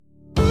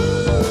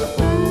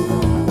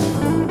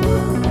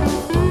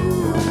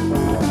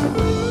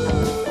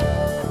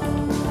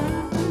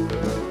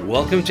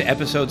Welcome to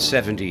episode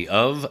 70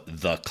 of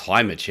The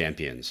Climate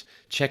Champions.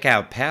 Check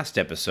out past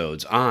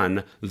episodes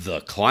on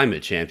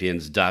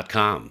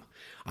theclimatechampions.com.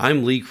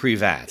 I'm Lee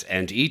Crevat,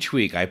 and each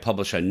week I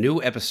publish a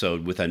new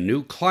episode with a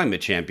new climate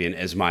champion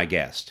as my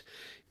guest.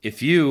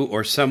 If you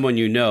or someone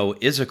you know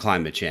is a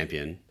climate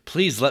champion,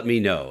 please let me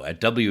know at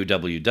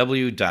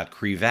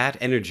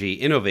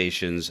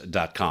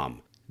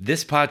www.crevatenergyinnovations.com.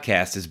 This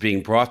podcast is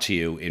being brought to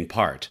you in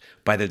part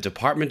by the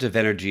Department of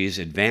Energy's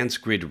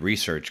Advanced Grid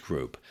Research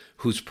Group,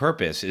 whose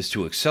purpose is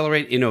to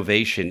accelerate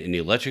innovation in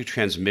electric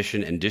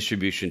transmission and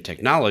distribution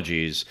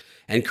technologies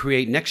and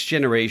create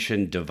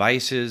next-generation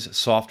devices,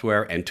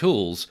 software, and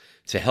tools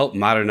to help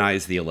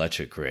modernize the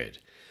electric grid.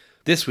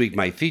 This week,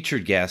 my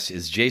featured guest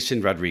is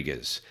Jason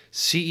Rodriguez,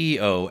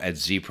 CEO at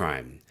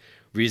Zpryme.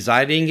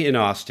 Residing in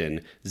Austin,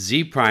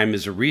 Zpryme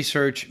is a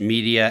research,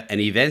 media, and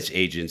events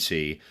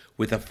agency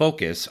with a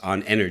focus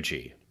on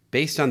energy.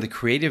 Based on the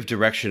creative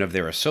direction of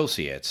their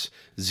associates,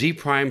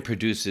 Zpryme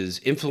produces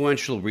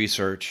influential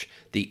research,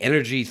 the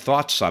Energy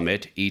Thought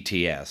Summit,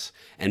 ETS,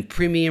 and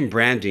premium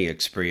branding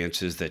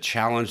experiences that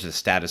challenge the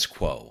status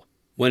quo.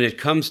 When it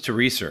comes to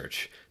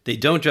research, they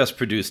don't just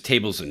produce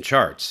tables and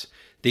charts.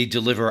 They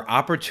deliver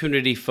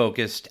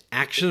opportunity-focused,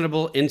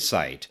 actionable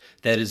insight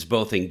that is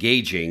both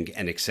engaging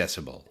and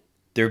accessible.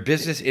 Their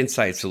business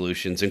insight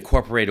solutions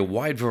incorporate a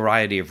wide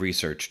variety of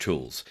research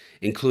tools,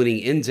 including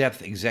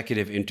in-depth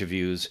executive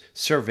interviews,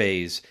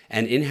 surveys,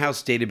 and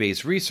in-house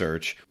database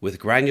research with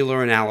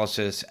granular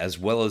analysis as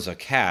well as a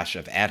cache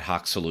of ad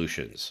hoc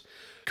solutions.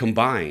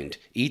 Combined,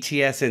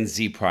 ETS and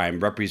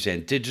Zpryme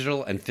represent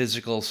digital and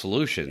physical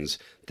solutions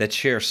that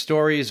share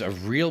stories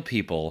of real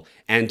people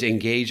and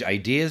engage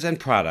ideas and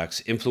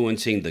products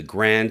influencing the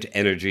grand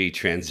energy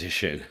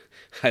transition.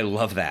 I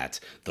love that.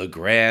 The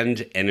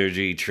grand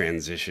energy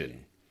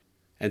transition.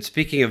 And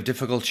speaking of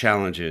difficult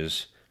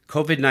challenges,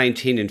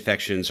 COVID-19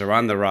 infections are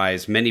on the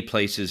rise many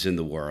places in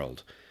the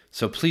world.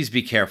 So please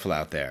be careful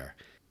out there.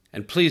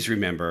 And please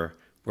remember,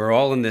 we're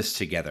all in this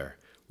together.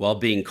 While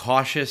being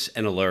cautious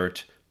and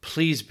alert,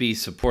 please be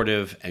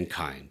supportive and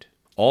kind.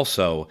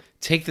 Also,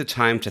 take the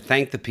time to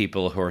thank the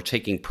people who are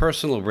taking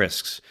personal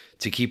risks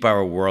to keep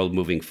our world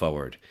moving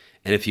forward.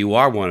 And if you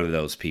are one of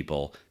those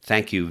people,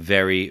 thank you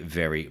very,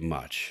 very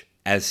much.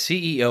 As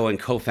CEO and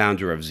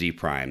co-founder of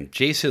Zpryme,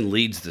 Jason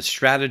leads the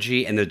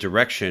strategy and the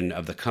direction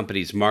of the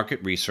company's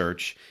market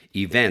research,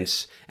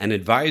 events, and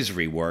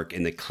advisory work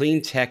in the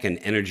clean tech and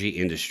energy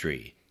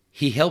industry.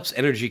 He helps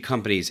energy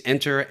companies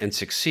enter and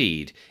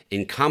succeed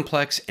in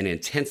complex and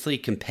intensely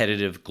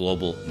competitive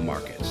global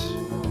markets.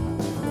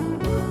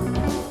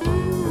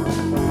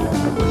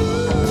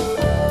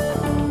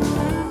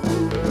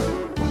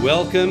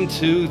 Welcome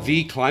to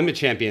The Climate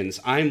Champions.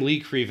 I'm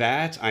Lee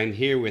Crevat. I'm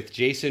here with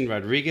Jason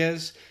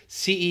Rodriguez,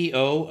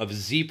 CEO of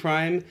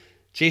Zpryme.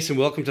 Jason,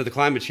 welcome to The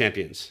Climate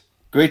Champions.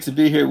 Great to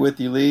be here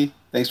with you, Lee.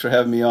 Thanks for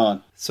having me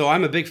on. So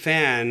I'm a big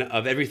fan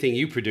of everything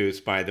you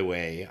produce, by the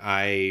way.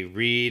 I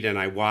read and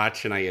I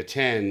watch and I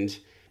attend.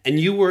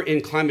 And you were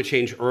in climate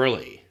change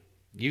early.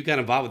 You got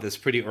involved with this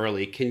pretty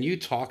early. Can you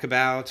talk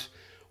about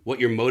what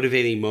your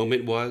motivating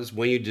moment was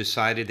when you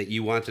decided that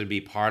you wanted to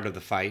be part of the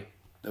fight?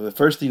 The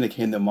first thing that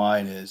came to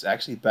mind is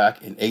actually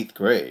back in 8th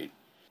grade.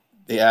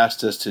 They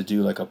asked us to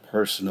do like a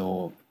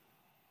personal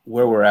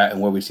where we're at and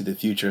where we see the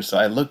future. So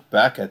I look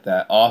back at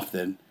that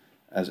often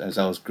as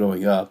I was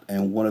growing up.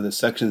 And one of the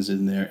sections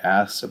in there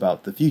asks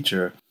about the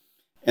future.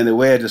 And the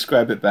way I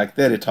described it back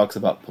then, it talks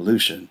about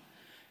pollution.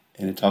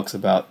 And it talks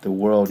about the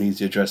world needs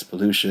to address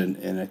pollution.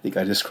 And I think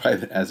I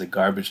describe it as a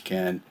garbage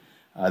can.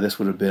 This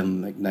would have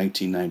been like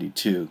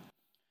 1992.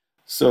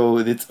 So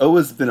it's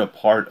always been a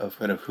part of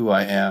kind of who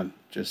I am,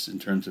 just in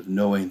terms of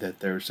knowing that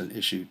there's an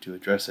issue to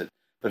address it.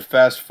 But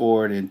fast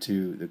forward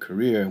into the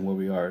career and where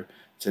we are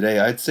today,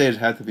 I'd say it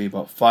had to be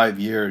about 5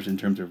 years in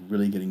terms of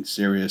really getting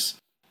serious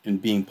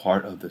and being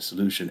part of the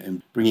solution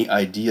and bringing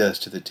ideas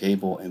to the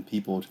table and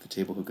people to the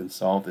table who can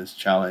solve this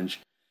challenge.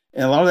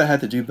 And a lot of that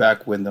had to do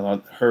back when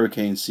the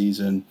hurricane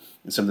season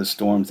and some of the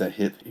storms that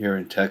hit here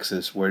in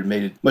Texas, where it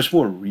made it much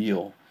more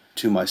real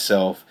to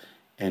myself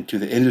and to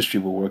the industry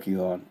we're working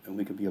on, and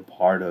we could be a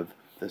part of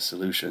the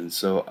solution.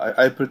 So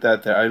I put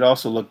that there. I'd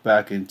also look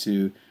back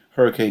into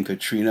Hurricane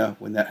Katrina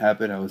when that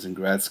happened. I was in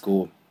grad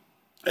school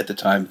at the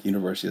time at the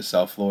University of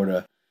South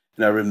Florida,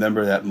 and I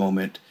remember that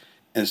moment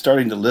and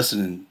starting to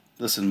listen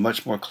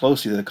much more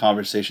closely to the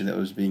conversation that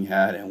was being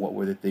had and what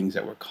were the things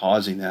that were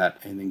causing that,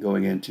 and then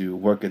going into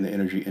work in the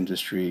energy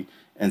industry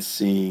and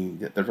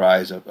seeing the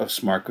rise of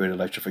smart grid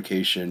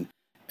electrification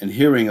and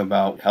hearing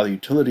about how the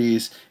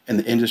utilities and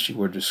the industry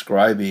were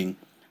describing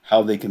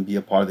how they can be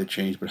a part of the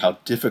change, but how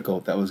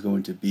difficult that was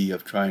going to be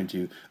of trying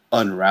to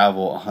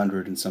unravel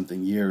 100 and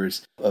something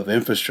years of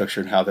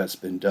infrastructure and how that's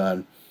been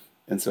done.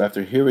 And so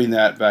after hearing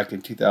that back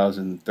in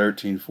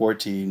 2013,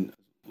 14,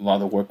 a lot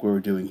of the work we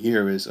were doing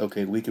here is,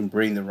 okay, we can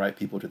bring the right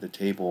people to the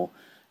table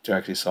to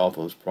actually solve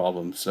those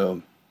problems.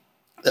 So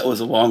that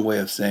was a long way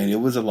of saying it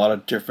was a lot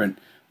of different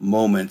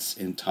moments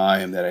in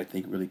time that I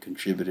think really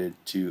contributed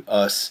to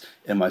us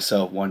and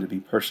myself wanting to be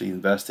personally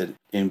invested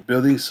in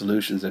building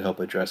solutions that help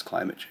address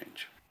climate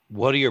change.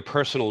 What are your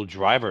personal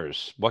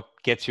drivers? What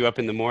gets you up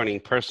in the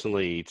morning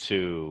personally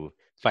to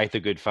fight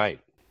the good fight?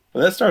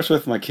 Well, that starts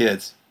with my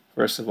kids.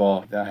 First of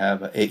all, I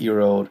have an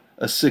 8-year-old,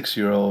 a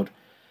 6-year-old,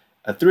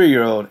 a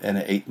 3-year-old, and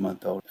an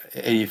 8-month-old.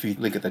 And if you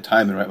look at the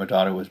timing, right, my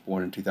daughter was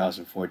born in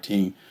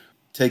 2014.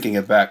 Taking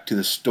it back to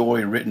the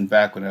story written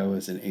back when I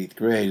was in 8th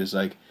grade, is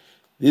like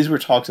these were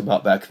talked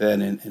about back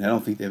then, and I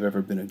don't think they've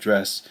ever been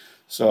addressed.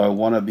 So I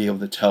want to be able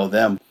to tell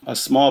them a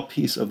small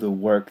piece of the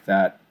work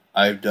that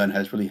I've done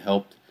has really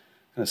helped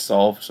kind of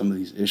solve some of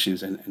these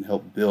issues and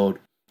help build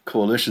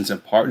coalitions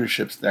and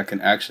partnerships that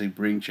can actually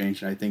bring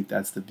change. And I think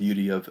that's the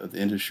beauty of the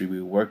industry we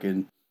work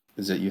in,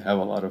 is that you have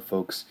a lot of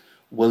folks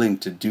willing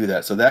to do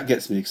that. So that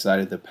gets me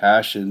excited. The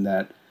passion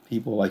that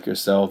people like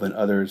yourself and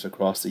others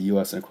across the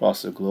US and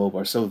across the globe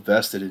are so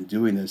vested in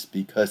doing this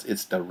because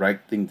it's the right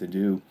thing to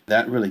do.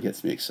 That really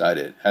gets me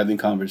excited. Having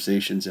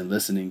conversations and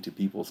listening to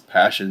people's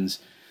passions.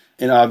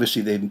 And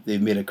obviously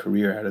they've made a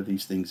career out of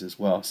these things as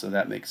well. So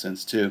that makes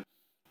sense too.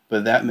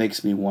 But that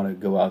makes me want to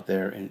go out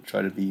there and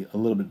try to be a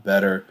little bit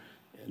better,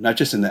 not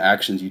just in the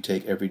actions you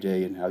take every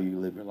day and how you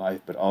live your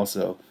life, but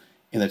also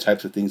in the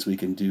types of things we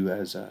can do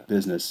as a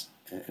business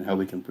and how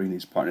we can bring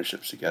these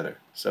partnerships together.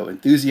 So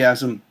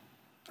enthusiasm,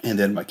 and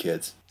then my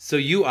kids. So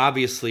you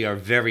obviously are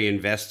very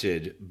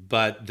invested,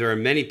 but there are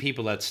many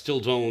people that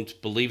still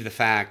don't believe the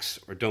facts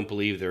or don't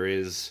believe there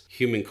is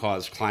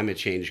human-caused climate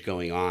change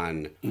going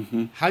on.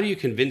 Mm-hmm. How do you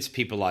convince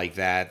people like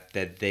that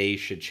they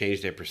should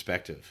change their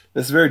perspective?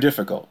 It's very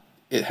difficult.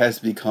 It has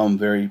become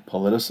very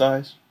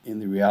politicized in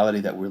the reality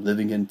that we're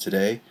living in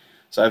today.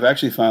 So I've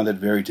actually found it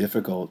very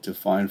difficult to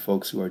find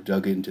folks who are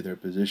dug into their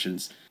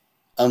positions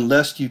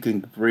unless you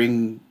can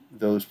bring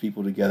those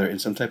people together in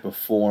some type of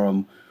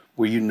forum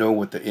where you know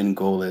what the end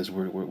goal is.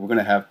 We're going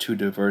to have two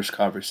diverse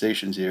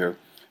conversations here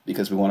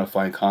because we want to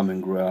find common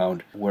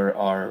ground where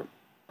our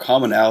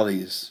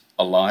commonalities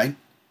align,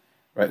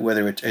 right?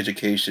 Whether it's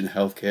education,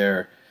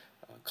 healthcare,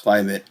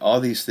 climate, all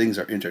these things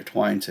are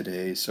intertwined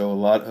today. So a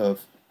lot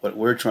of what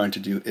we're trying to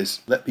do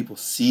is let people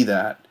see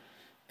that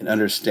and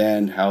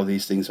understand how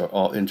these things are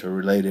all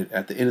interrelated.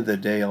 At the end of the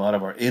day, a lot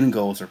of our end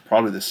goals are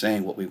probably the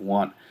same, what we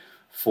want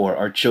for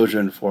our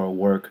children, for our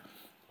work,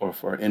 or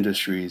for our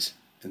industries.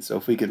 And so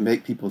if we can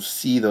make people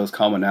see those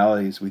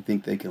commonalities, we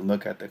think they can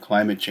look at the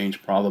climate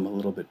change problem a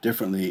little bit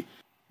differently.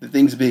 The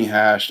things being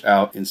hashed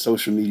out in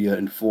social media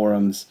and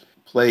forums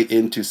play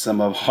into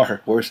some of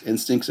our worst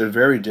instincts. Are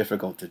very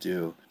difficult to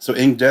do. So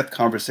in-depth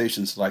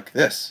conversations like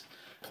this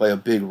play a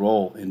big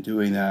role in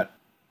doing that.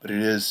 But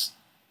it is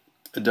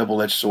a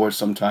double-edged sword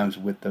sometimes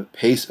with the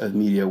pace of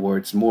media, where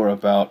it's more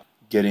about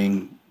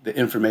getting the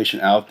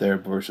information out there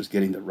versus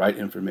getting the right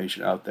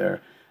information out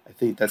there. I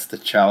think that's the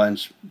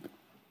challenge.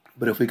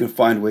 But if we can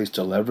find ways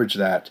to leverage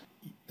that,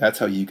 that's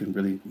how you can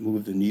really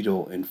move the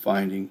needle in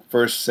finding,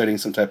 first, setting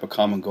some type of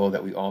common goal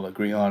that we all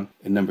agree on.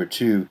 And number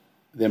two,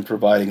 then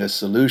providing a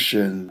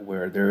solution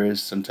where there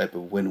is some type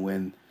of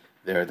win-win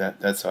there.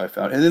 That's how I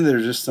found. And then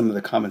there's just some of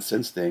the common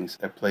sense things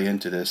that play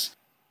into this.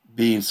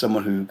 Being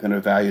someone who kind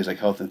of values like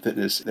health and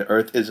fitness, the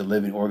earth is a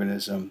living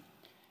organism.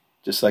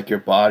 Just like your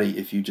body,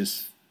 if you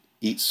just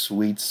eat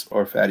sweets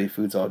or fatty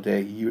foods all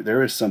day,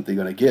 there is something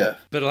going to give.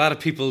 But a lot of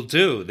people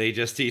do. They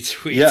just eat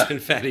sweets and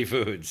fatty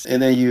foods.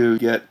 And then you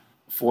get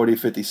 40,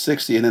 50,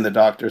 60, and then the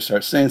doctor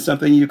starts saying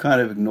something, you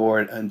kind of ignore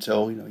it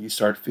until you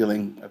start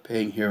feeling a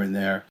pain here and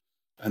there.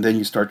 And then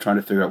you start trying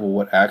to figure out, well,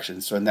 what action?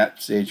 So in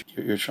that stage,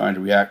 you're trying to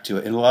react to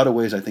it. In a lot of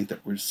ways, I think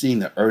that we're seeing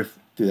the earth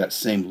through that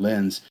same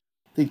lens.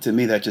 I think to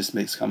me, that just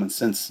makes common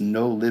sense.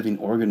 No living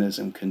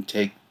organism can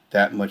take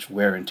that much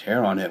wear and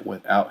tear on it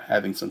without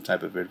having some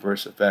type of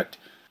adverse effect.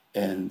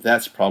 And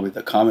that's probably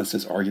the common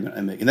sense argument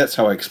I make. And that's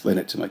how I explain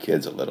it to my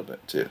kids a little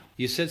bit, too.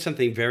 You said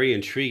something very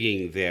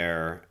intriguing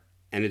there,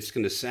 and it's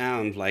going to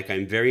sound like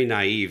I'm very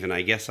naive, and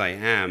I guess I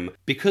am.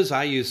 Because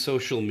I use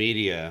social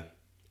media,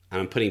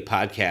 and I'm putting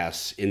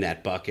podcasts in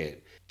that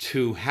bucket,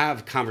 to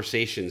have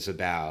conversations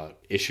about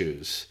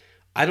issues.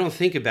 I don't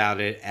think about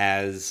it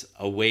as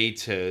a way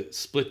to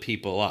split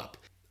people up.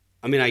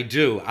 I mean, I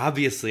do.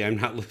 Obviously, I'm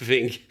not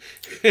living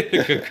in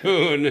a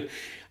cocoon.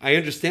 I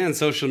understand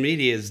social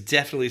media is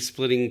definitely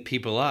splitting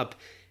people up.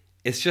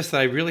 It's just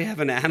that I really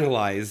haven't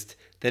analyzed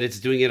that it's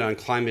doing it on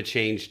climate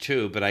change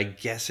too, but I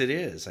guess it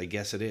is.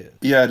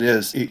 Yeah, it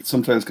is. It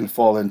sometimes can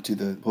fall into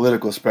the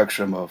political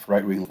spectrum of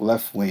right-wing,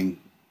 left-wing,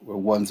 where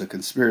one's a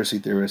conspiracy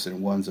theorist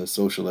and one's a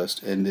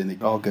socialist, and then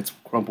it all gets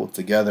crumpled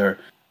together.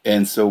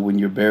 And so when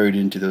you're buried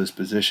into those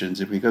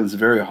positions, it becomes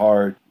very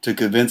hard to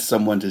convince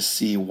someone to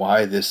see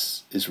why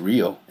this is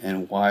real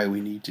and why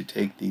we need to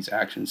take these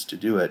actions to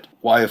do it.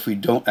 Why, if we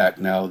don't act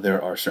now,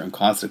 there are certain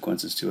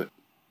consequences to it.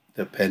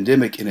 The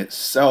pandemic in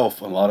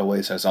itself, in a lot of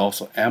ways, has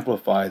also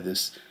amplified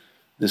this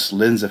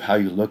lens of how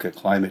you look at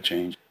climate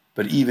change.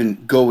 But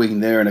even going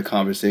there in a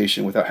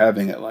conversation without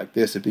having it like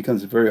this, it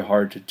becomes very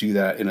hard to do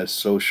that in a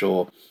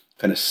social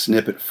kind of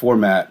snippet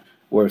format,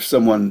 where if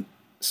someone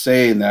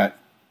saying that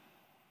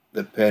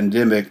the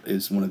pandemic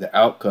is one of the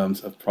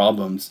outcomes of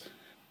problems,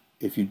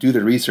 if you do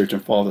the research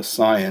and follow the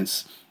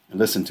science and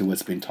listen to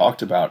what's being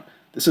talked about,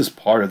 this is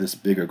part of this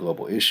bigger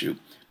global issue.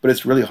 But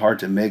it's really hard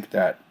to make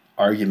that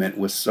argument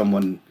with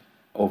someone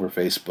over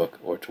Facebook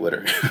or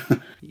Twitter.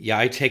 Yeah,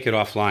 I take it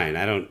offline.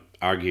 I don't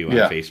argue on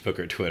Yeah. Facebook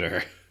or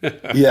Twitter.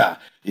 Yeah,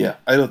 yeah.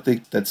 I don't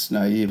think that's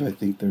naive. I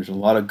think there's a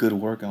lot of good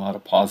work and a lot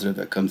of positive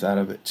that comes out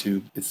of it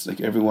too. It's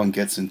like everyone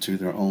gets into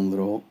their own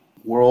little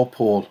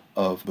whirlpool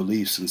of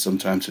beliefs, and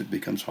sometimes it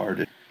becomes hard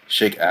to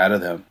shake out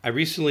of them. I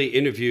recently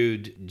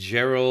interviewed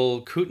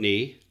Gerald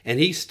Kootenai, and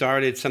he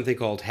started something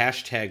called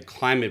hashtag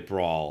climate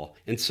brawl.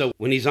 And so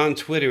when he's on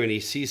Twitter and he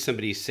sees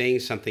somebody saying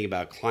something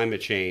about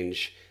climate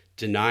change,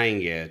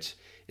 denying it,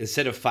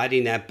 instead of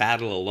fighting that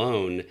battle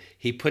alone,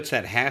 he puts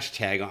that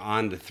hashtag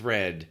on the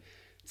thread.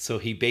 So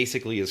he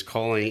basically is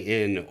calling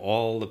in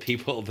all the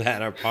people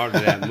that are part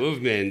of that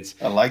movement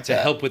I like to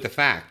that. help with the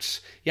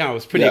facts. Yeah, I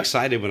was pretty Yeah,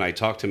 excited when I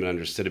talked to him and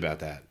understood about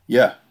that.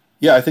 yeah,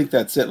 yeah. I think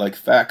that's it, like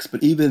facts.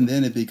 But even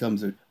then, it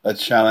becomes a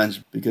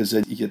challenge because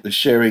then you get the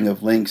sharing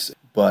of links.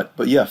 But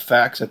yeah,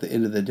 facts at the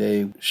end of the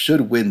day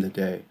should win the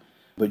day.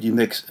 But you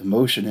mix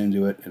emotion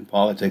into it and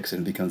politics,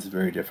 and it becomes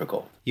very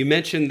difficult. You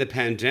mentioned the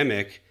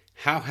pandemic.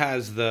 How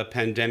has the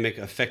pandemic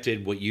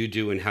affected what you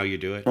do and how you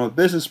do it? From a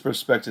business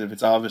perspective,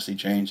 it's obviously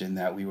changed in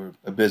that we were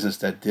a business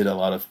that did a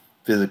lot of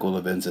physical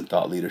events and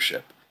thought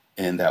leadership,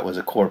 and that was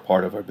a core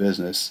part of our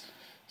business.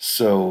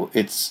 So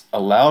it's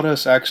allowed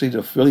us actually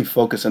to really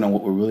focus in on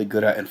what we're really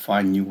good at and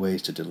find new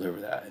ways to deliver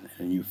that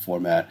in a new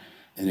format.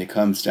 And it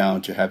comes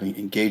down to having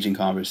engaging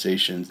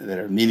conversations that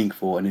are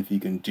meaningful. And if you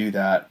can do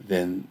that,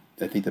 then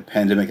I think the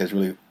pandemic has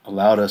really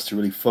allowed us to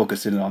really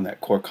focus in on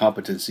that core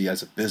competency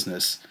as a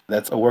business.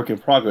 That's a work in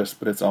progress,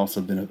 but it's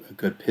also been a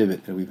good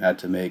pivot that we've had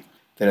to make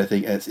that I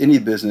think as any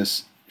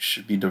business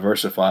should be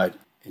diversified.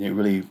 And it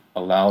really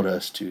allowed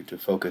us to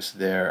focus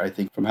there. I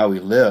think from how we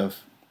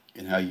live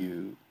and how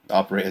you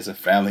operate as a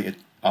family,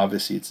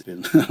 obviously it's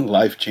been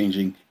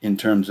life-changing in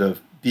terms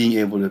of being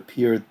able to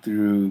peer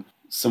through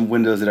some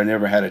windows that I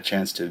never had a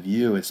chance to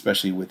view,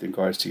 especially with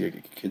regards to your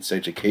kids'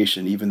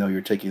 education. Even though you're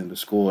taking them to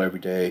school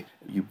every day,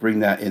 you bring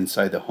that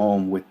inside the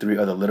home with three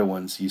other little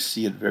ones. You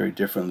see it very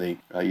differently.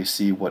 You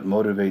see what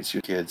motivates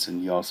your kids,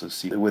 and you also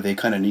see where they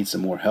kind of need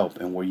some more help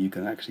and where you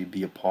can actually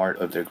be a part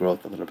of their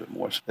growth a little bit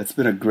more. So that's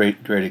been a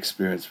great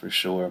experience for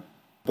sure.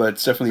 But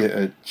it's definitely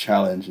a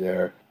challenge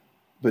there.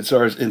 But as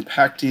far as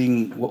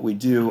impacting what we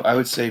do, I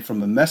would say from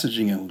the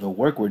messaging and the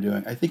work we're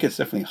doing, I think it's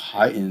definitely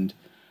heightened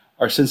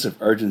our sense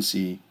of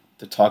urgency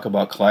to talk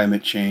about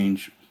climate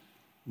change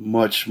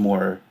much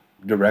more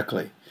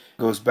directly. It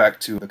goes back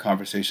to the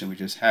conversation we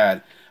just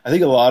had. I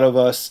think a lot of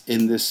us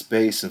in this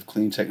space of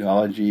clean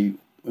technology,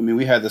 I mean,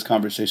 we had this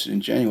conversation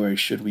in January.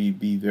 Should we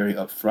be very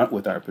upfront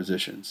with our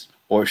positions,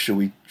 or should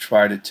we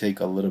try to take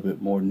a little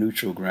bit more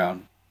neutral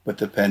ground? But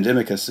the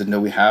pandemic has said, no,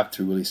 we have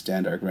to really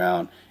stand our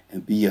ground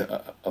and be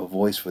a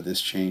voice for this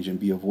change and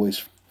be a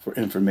voice for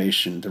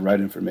information, the right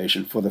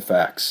information, for the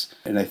facts.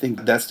 And I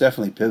think that's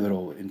definitely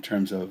pivotal in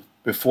terms of,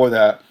 before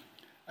that,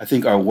 I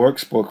think our work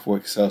spoke for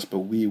itself, but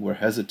we were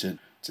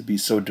hesitant to be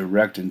so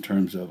direct in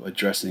terms of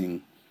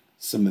addressing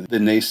some of the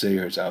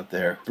naysayers out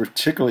there,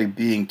 particularly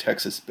being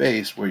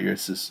Texas-based, where you're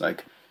just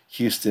like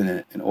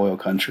Houston and oil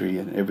country,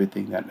 and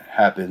everything that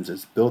happens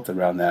is built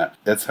around that.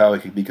 That's how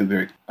it could become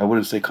very, I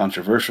wouldn't say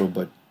controversial,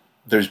 but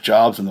there's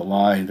jobs on the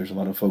line. There's a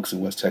lot of folks in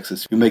West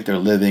Texas who make their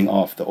living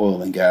off the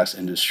oil and gas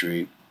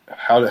industry.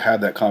 How to have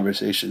that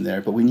conversation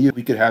there, but we knew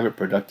we could have it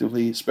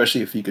productively,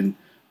 especially if you can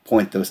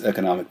point those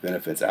economic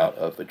benefits out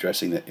of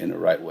addressing it in the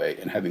right way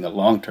and having a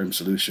long-term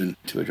solution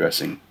to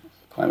addressing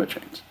climate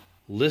change.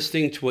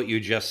 Listening to what you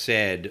just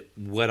said,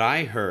 what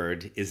I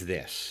heard is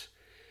this.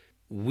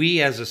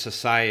 We as a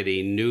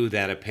society knew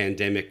that a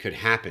pandemic could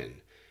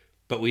happen,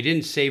 but we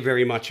didn't say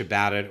very much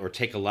about it or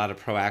take a lot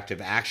of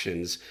proactive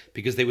actions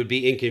because they would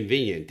be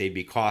inconvenient. They'd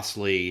be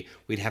costly.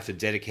 We'd have to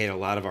dedicate a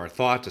lot of our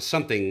thought to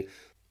something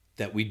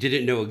that we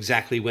didn't know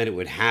exactly when it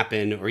would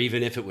happen or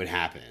even if it would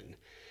happen.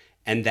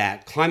 And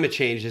that climate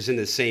change is in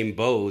the same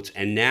boat.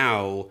 And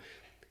now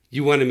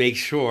you want to make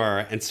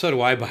sure, and so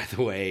do I, by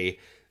the way,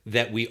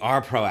 that we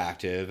are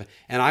proactive.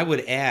 And I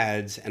would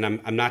add, and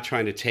I'm not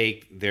trying to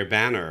take their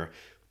banner,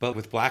 but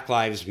with Black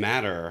Lives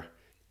Matter,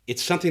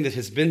 it's something that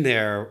has been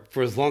there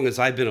for as long as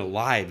I've been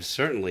alive,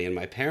 certainly, and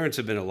my parents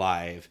have been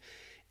alive.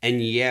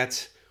 And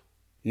yet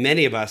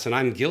many of us, and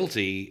I'm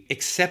guilty,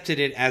 accepted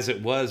it as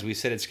it was. We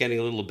said it's getting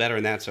a little better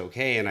and that's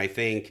okay. And I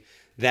think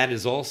that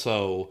is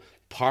also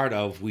part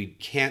of, we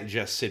can't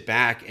just sit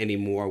back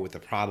anymore with the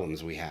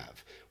problems we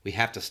have. We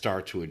have to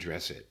start to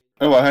address it.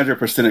 Oh, I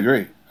 100%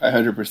 agree. I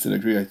 100%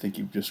 agree. I think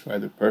you've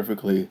described it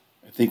perfectly.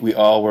 I think we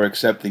all were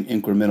accepting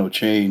incremental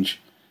change,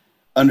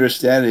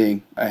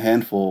 understanding a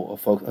handful of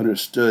folks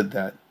understood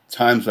that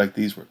times like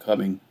these were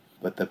coming,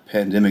 but the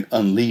pandemic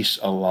unleashed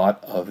a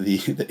lot of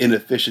the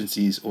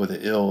inefficiencies or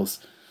the ills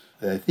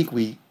that I think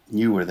we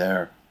knew were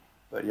there.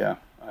 But yeah,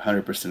 I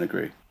 100%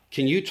 agree.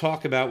 Can you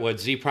talk about what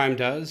Zpryme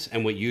does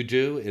and what you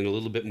do in a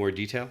little bit more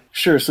detail?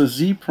 Sure. So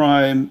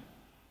Zpryme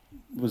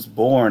was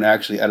born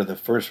actually out of the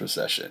first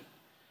recession.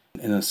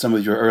 And some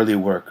of your early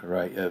work,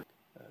 right, the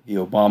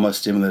Obama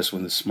stimulus,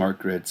 when the smart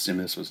grid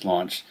stimulus was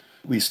launched,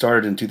 we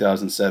started in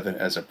 2007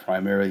 as a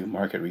primarily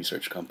market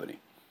research company.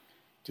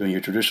 doing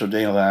your traditional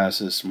data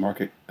analysis,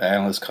 market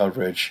analyst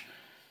coverage,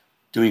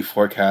 doing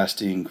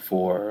forecasting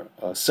for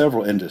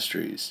several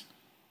industries.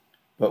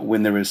 But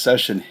when the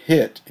recession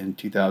hit in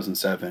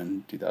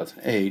 2007,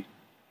 2008,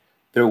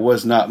 there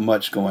was not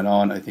much going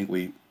on. I think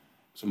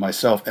so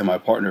myself and my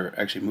partner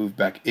actually moved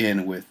back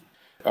in with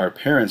our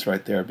parents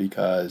right there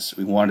because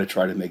we wanted to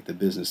try to make the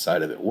business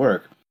side of it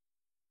work.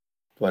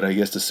 But I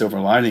guess the silver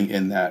lining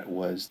in that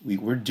was we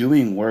were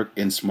doing work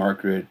in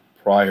smart grid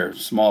prior,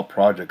 small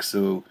projects.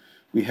 So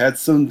we had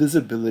some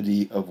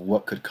visibility of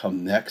what could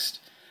come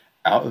next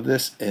out of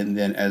this. And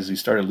then as we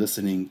started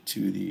listening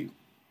to the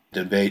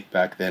debate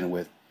back then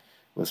with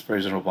was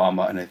President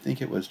Obama, and I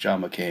think it was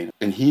John McCain,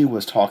 and he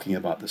was talking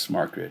about the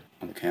smart grid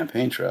on the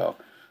campaign trail.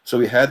 So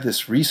we had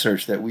this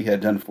research that we had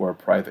done for a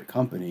private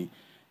company.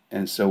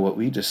 And so what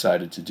we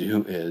decided to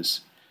do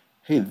is,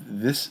 hey,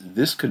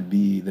 this could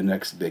be the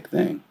next big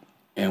thing.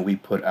 And we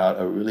put out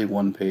a really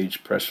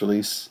one-page press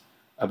release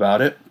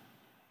about it,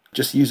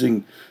 just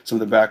using some of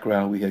the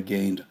background we had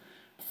gained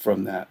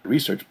from that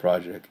research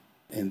project.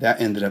 And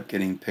that ended up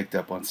getting picked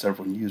up on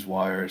several news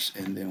wires.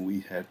 And then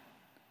we had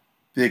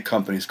big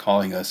companies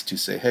calling us to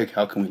say, hey,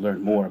 how can we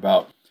learn more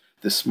about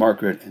this smart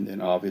grid? And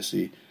then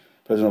obviously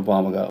President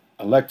Obama got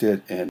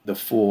elected and the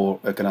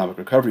full economic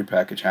recovery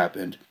package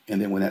happened.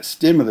 And then when that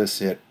stimulus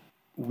hit,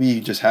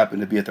 we just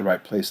happened to be at the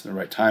right place in the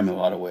right time in a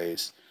lot of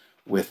ways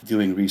with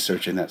doing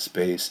research in that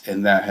space.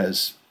 And that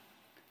has,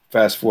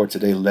 fast forward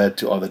today, led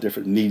to all the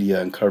different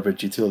media and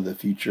coverage, utility of the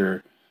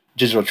future,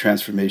 digital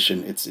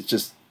transformation. It's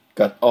just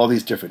got all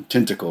these different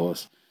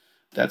tentacles.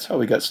 That's how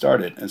we got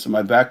started. And so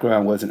my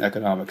background was in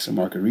economics and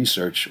market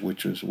research,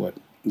 which was what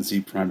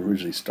Zpryme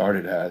originally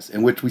started as,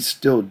 and which we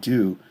still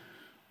do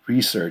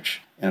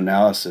research and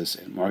analysis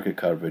and market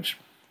coverage,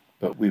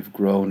 but we've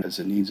grown as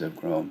the needs have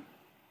grown.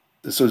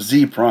 So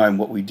Zpryme,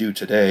 what we do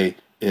today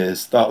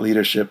is thought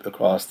leadership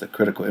across the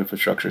critical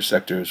infrastructure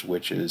sectors,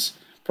 which is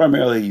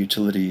primarily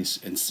utilities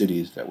and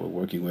cities that we're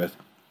working with.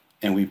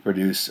 And we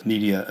produce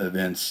media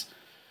events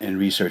and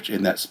research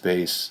in that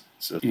space.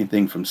 So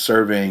anything from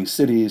surveying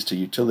cities to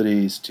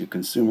utilities to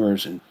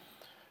consumers. And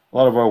a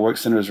lot of our work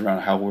centers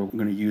around how we're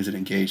going to use and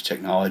engage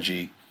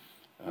technology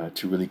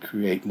to really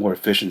create more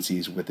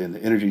efficiencies within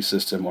the energy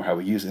system or how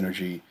we use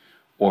energy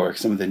or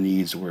some of the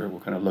needs we're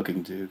kind of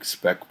looking to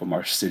expect from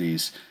our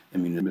cities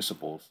and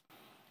municipals.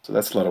 So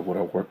that's a lot of what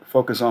our work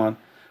focus on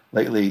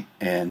lately,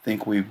 and I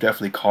think we've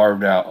definitely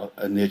carved out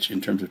a niche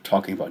in terms of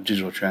talking about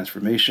digital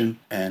transformation.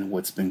 And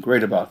what's been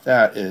great about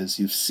that is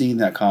you've seen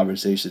that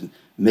conversation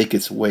make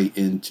its way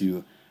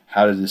into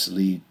how does this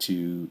lead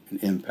to an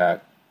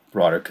impact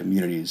broader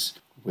communities,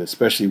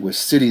 especially with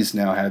cities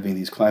now having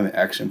these climate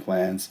action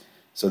plans.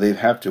 So they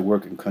have to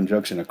work in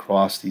conjunction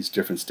across these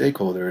different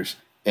stakeholders,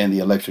 and the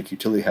electric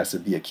utility has to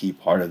be a key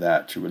part of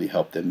that to really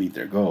help them meet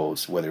their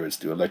goals, whether it's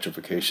through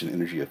electrification,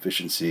 energy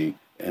efficiency.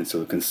 And so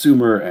the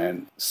consumer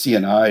and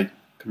C&I,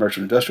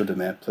 commercial industrial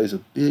demand, plays a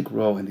big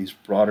role in these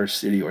broader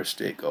city or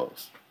state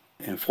goals.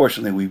 And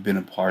fortunately, we've been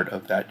a part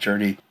of that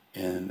journey,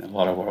 and a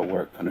lot of our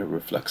work kind of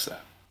reflects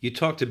that. You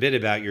talked a bit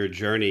about your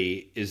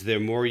journey. Is there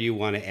more you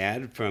want to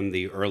add from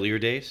the earlier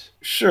days?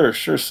 Sure.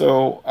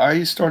 So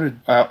I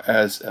started out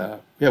as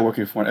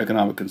working for an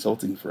economic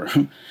consulting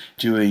firm,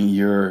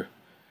 doing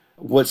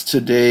what's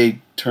today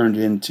turned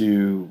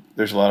into,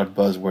 there's a lot of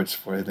buzzwords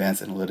for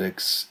advanced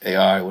analytics,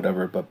 AI,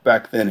 whatever, but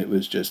back then it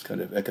was just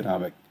kind of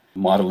economic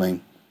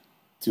modeling,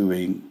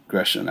 doing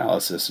regression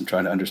analysis and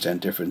trying to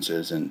understand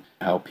differences and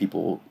how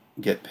people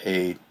get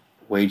paid,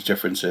 wage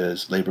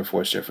differences, labor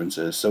force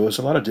differences. So it was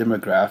a lot of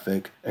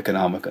demographic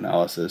economic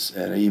analysis,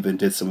 and I even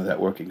did some of that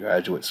work in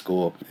graduate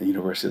school at the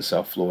University of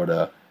South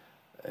Florida,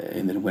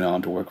 and then went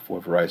on to work for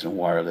Verizon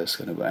Wireless,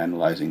 kind of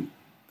analyzing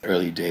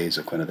early days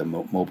of kind of the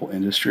mobile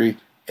industry.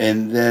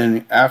 And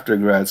then after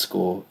grad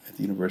school at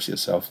the University of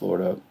South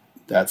Florida,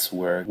 that's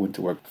where I went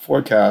to work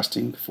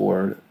forecasting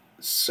for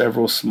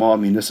several small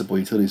municipal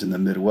utilities in the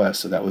Midwest.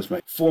 So that was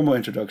my formal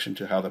introduction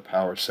to how the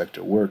power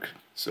sector worked.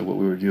 So what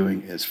we were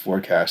doing is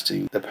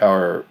forecasting the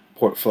power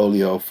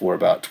portfolio for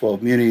about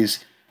 12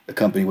 munis. The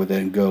company would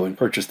then go and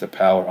purchase the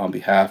power on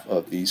behalf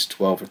of these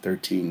 12 or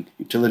 13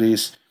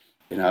 utilities.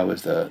 And I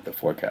was the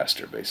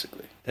forecaster,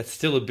 basically. That's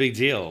still a big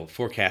deal,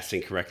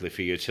 forecasting correctly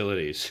for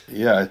utilities.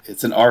 Yeah,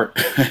 it's an art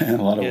in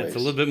a lot of ways. It's a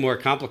little bit more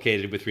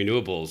complicated with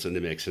renewables in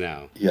the mix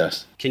now.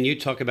 Yes. Can you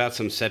talk about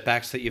some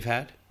setbacks that you've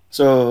had?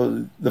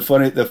 So the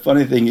funny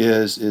thing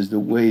is the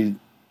way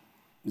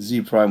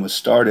Zpryme was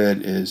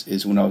started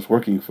is when I was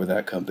working for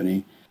that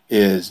company,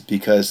 is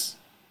because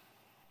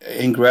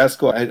in grad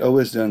school I'd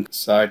always done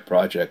side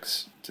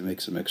projects to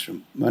make some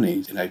extra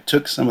money, and I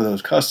took some of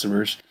those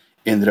customers,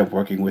 ended up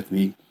working with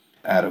me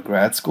out of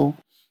grad school.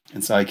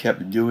 And so I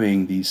kept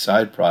doing these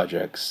side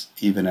projects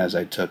even as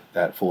I took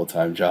that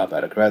full-time job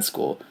out of grad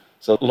school.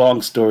 So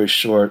long story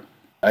short,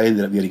 I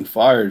ended up getting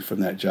fired from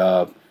that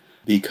job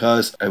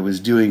because I was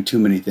doing too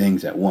many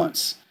things at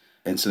once.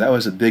 And so that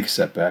was a big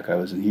setback. I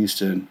was in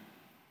Houston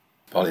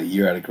probably a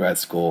year out of grad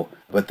school.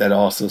 But that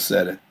also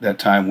said at that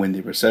time when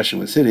the recession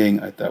was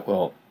hitting, I thought,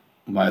 well,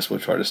 might as well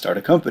try to start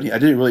a company. I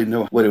didn't really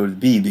know what it would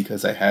be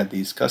because I had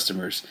these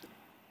customers.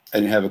 I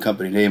didn't have a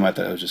company name. I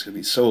thought I was just going to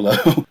be solo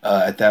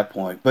at that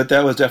point. But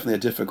that was definitely a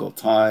difficult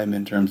time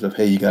in terms of,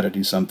 hey, you got to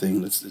do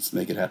something. Let's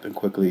make it happen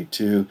quickly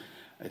too.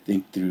 I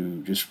think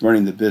through just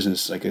running the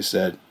business, like I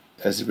said,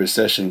 as the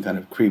recession kind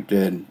of creeped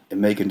in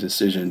and making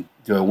decision,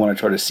 do I want to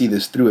try to see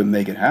this through and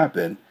make it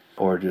happen,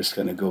 or just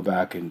kind of go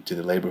back into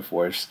the labor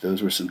force?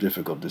 Those were some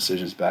difficult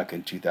decisions back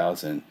in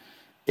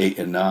 2008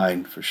 and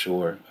 9 for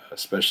sure,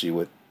 especially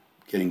with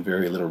getting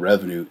very little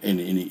revenue in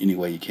any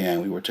way you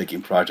can. We were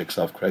taking projects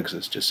off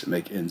Craigslist just to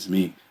make ends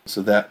meet.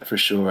 So that for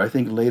sure. I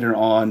think later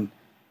on,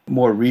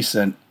 more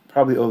recent,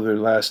 probably over the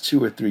last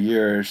 2 or 3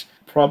 years,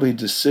 probably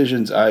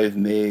decisions I've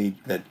made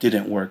that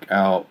didn't work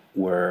out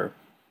were,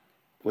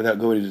 without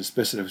going into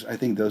specifics, I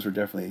think those were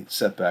definitely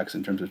setbacks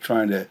in terms of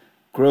trying to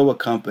grow a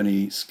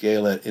company,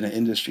 scale it in an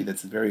industry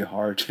that's very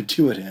hard to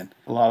do it in.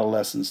 A lot of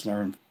lessons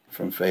learned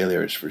from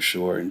failures for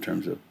sure in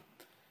terms of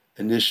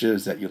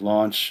initiatives that you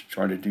launch,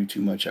 trying to do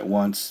too much at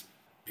once,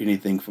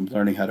 anything from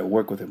learning how to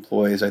work with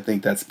employees. I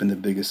think that's been the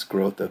biggest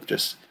growth of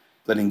just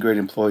letting great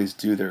employees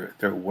do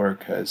their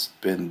work has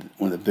been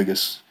one of the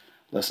biggest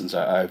lessons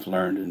I've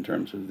learned in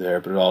terms of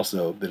there, but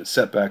also a bit of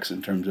setbacks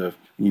in terms of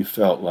you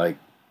felt like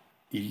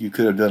you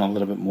could have done a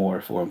little bit more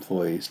for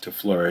employees to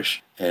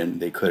flourish, and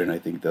they couldn't. I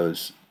think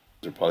those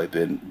have probably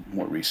been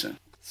more recent.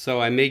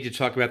 So I made you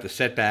talk about the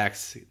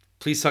setbacks.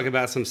 Please talk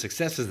about some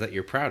successes that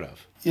you're proud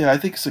of. Yeah, I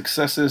think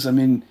successes,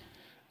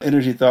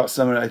 Energy Thought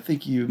Summit, I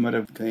think you might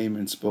have came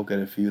and spoke at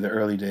a few of the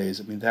early days.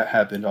 That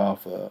happened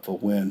off a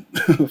win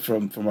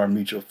from our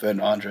mutual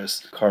friend,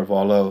 Andres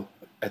Carvalho.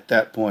 At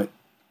that point,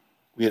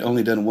 we had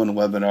only done one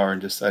webinar and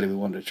decided we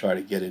wanted to try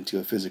to get into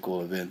a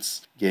physical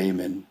events game,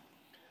 and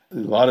a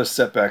lot of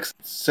setbacks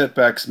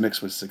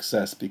mixed with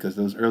success, because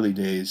those early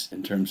days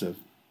in terms of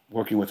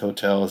working with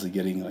hotels and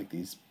getting like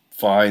these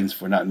fines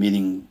for not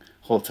meeting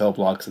hotel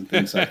blocks and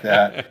things like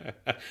that.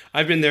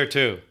 I've been there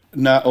too.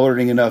 Not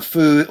ordering enough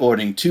food,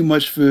 ordering too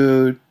much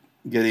food,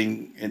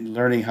 getting and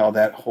learning how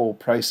that whole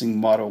pricing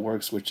model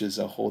works, which is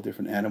a whole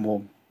different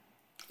animal.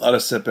 A lot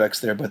of setbacks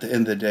there, but at the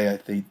end of the day, I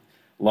think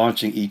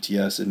launching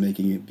ETS and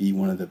making it be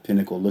one of the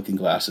pinnacle looking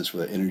glasses for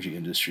the energy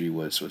industry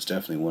was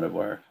definitely one of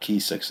our key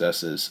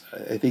successes.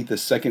 I think the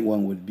second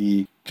one would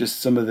be just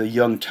some of the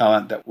young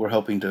talent that we're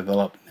helping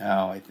develop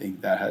now. I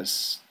think that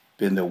has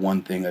been the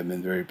one thing I've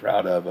been very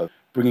proud of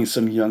bringing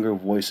some younger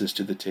voices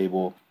to the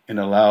table and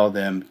allow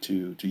them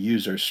to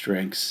use their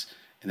strengths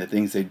and the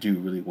things they do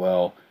really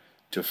well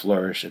to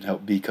flourish and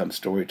help become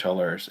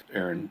storytellers.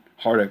 Aaron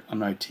Hardick on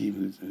my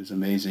team, who's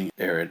amazing.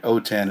 Aaron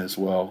Otan as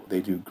well.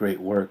 They do great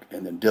work.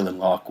 And then Dylan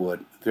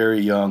Lockwood, very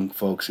young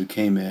folks who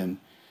came in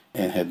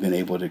and have been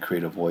able to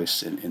create a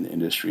voice in the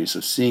industry.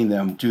 So seeing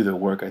them do their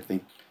work, I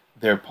think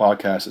their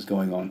podcast is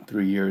going on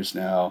 3 years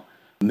now,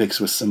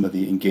 mixed with some of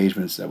the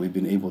engagements that we've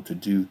been able to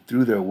do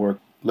through their work,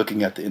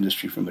 looking at the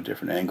industry from a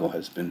different angle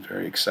has been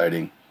very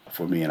exciting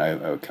for me, and I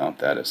would count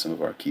that as some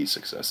of our key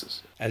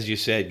successes. As you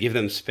said, give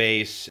them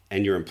space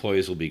and your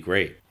employees will be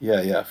great.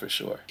 Yeah, for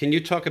sure. Can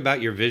you talk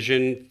about your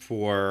vision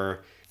for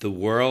the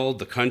world,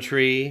 the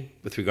country,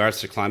 with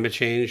regards to climate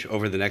change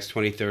over the next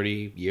 20,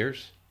 30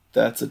 years?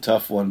 That's a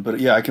tough one, but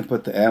yeah, I can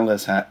put the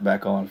analyst hat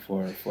back on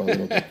for a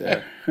little bit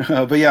there.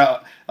 But yeah,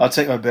 I'll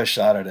take my best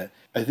shot at it.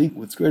 I think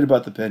what's great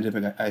about the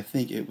pandemic, I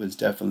think it was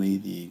definitely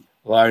the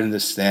line in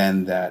the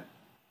sand that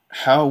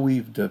how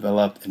we've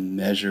developed and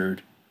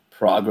measured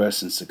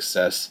progress and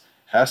success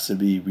has to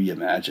be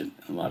reimagined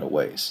in a lot of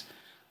ways.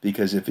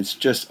 Because if it's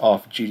just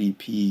off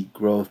GDP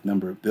growth,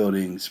 number of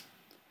buildings,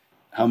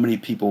 how many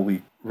people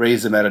we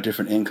raise them out of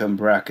different income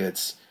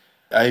brackets,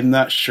 I'm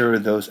not sure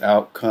those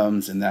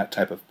outcomes and that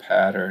type of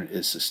pattern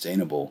is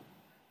sustainable,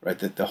 right?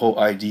 That the whole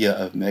idea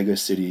of mega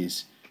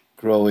cities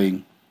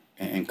growing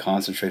and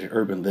concentrated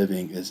urban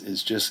living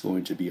is just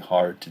going to be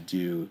hard to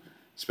do,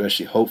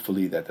 especially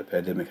hopefully that the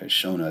pandemic has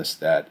shown us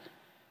that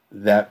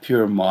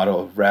pure model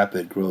of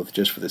rapid growth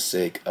just for the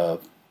sake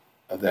of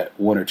that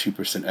 1 or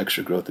 2%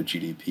 extra growth of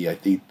GDP, I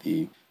think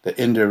the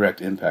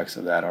indirect impacts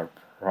of that are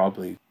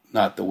probably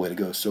not the way to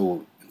go.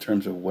 So in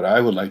terms of what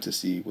I would like to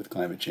see with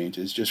climate change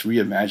is just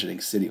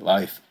reimagining city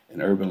life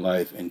and urban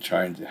life and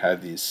trying to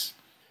have these,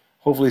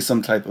 hopefully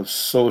some type of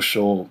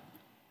social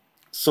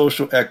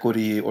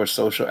equity or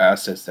social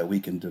assets that we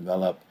can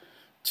develop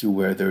to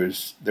where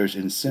there's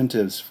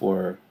incentives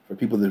for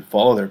people to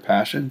follow their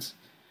passions,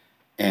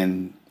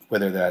 and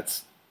whether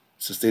that's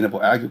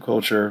sustainable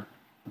agriculture,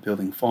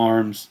 building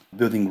farms,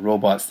 building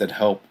robots that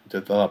help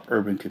develop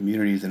urban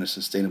communities in a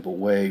sustainable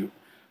way,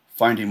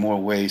 finding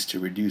more ways to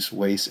reduce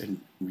waste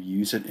and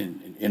reuse it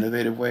in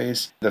innovative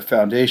ways. The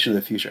foundation of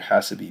the future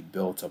has to be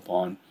built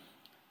upon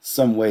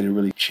some way to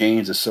really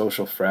change the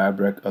social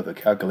fabric of the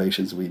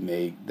calculations we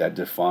make that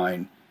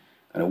define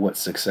kind of what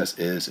success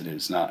is and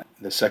is not.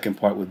 The second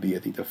part would be, I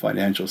think, the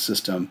financial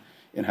system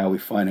and how we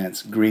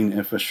finance green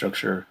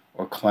infrastructure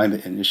or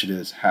climate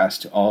initiatives has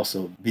to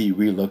also be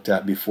relooked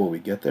at before we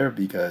get there,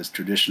 because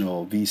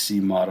traditional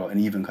VC model and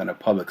even kind of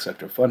public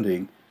sector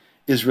funding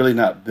is really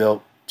not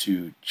built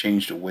to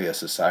change the way a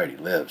society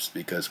lives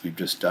because we've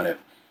just done it.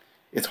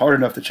 It's hard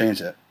enough to change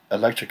the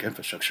electric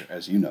infrastructure,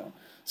 as you know.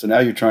 So now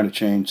you're trying to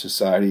change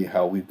society,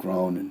 how we've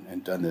grown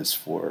and done this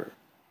for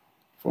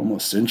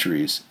almost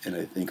centuries. And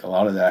I think a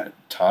lot of that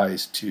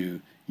ties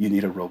to you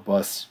need a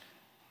robust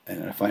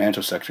and a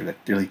financial sector that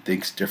really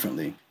thinks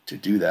differently to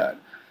do that.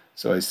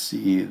 So I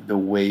see the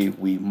way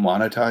we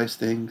monetize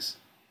things,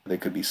 there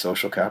could be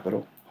social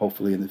capital,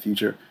 hopefully in the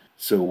future.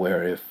 So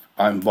where if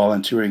I'm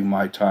volunteering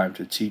my time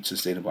to teach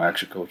sustainable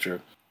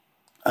agriculture,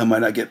 I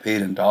might not get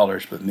paid in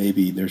dollars, but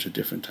maybe there's a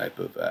different type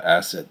of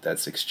asset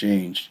that's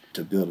exchanged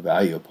to build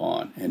value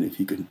upon. And if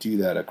you can do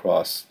that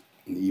across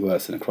in the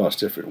U.S. and across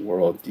different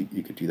worlds,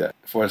 you could do that.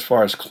 For as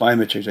far as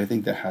climate change, I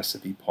think that has to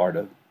be part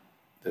of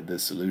the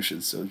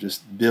solution. So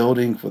just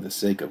building for the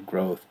sake of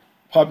growth.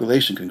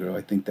 Population can grow.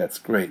 I think that's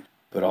great.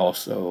 But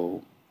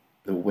also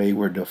the way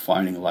we're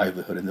defining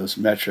livelihood and those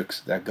metrics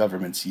that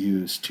governments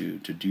use to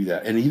do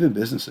that. And even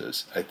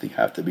businesses, I think,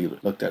 have to be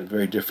looked at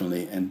very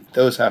differently. And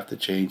those have to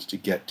change to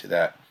get to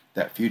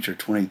that future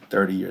 20,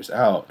 30 years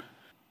out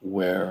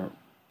where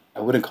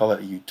I wouldn't call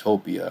it a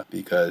utopia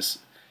because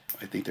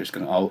I think there's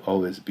going to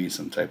always be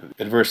some type of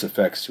adverse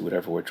effects to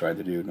whatever we're trying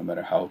to do, no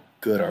matter how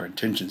good our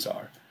intentions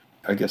are.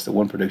 I guess the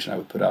one prediction I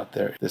would put out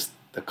there is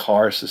the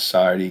car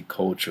society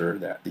culture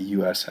that the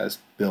U.S. has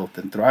built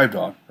and thrived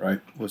on, right,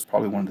 was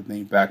probably one of the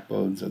main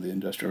backbones of the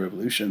Industrial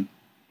Revolution,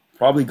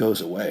 probably goes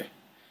away.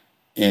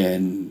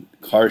 And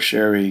car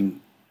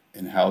sharing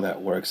and how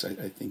that works, I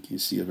think you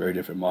see a very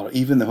different model.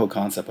 Even the whole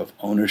concept of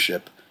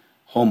ownership,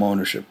 home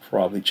ownership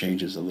probably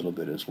changes a little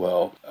bit as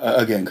well.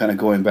 Again, kind of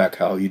going back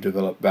how you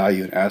develop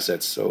value and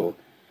assets. So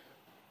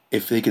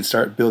if they could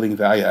start building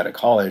value out of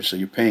college, so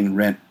you're paying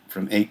rent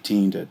from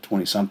 18 to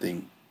 20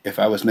 something, if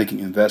I was making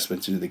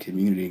investments into the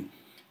community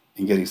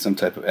and getting some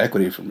type of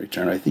equity from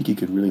return, I think you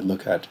could really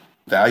look at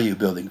value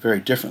building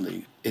very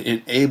differently. It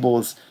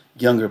enables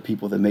younger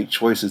people to make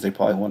choices they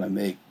probably want to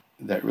make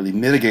that really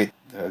mitigate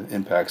the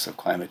impacts of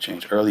climate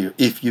change earlier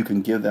if you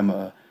can give them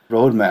a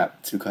roadmap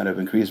to kind of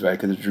increase value.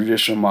 Because the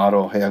traditional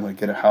model, hey, I'm going to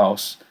get a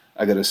house,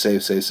 I got to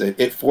save.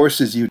 It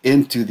forces you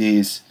into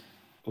these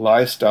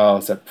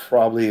lifestyles that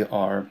probably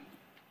are,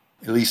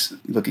 at least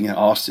looking at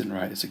Austin,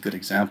 right, it's a good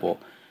example.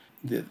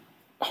 The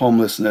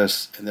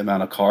homelessness and the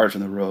amount of cars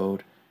on the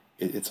road,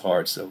 it's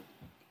hard. So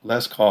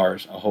less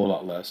cars, a whole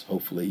lot less.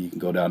 Hopefully you can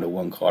go down to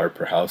one car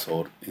per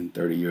household in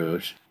 30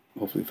 years,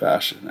 hopefully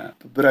faster than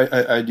that. But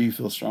I do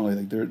feel strongly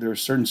like there are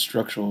certain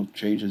structural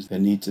changes that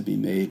need to be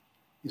made.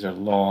 These are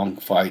long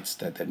fights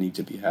that need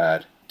to be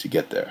had to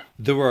get there.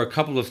 There were a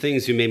couple of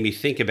things you made me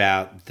think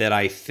about that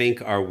I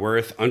think are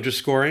worth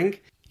underscoring.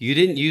 You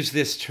didn't use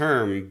this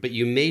term, but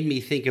you made me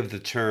think of the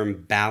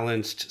term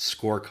balanced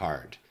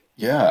scorecard.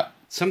 Yeah.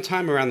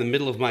 Sometime around the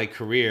middle of my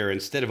career,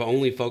 instead of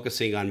only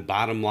focusing on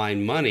bottom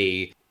line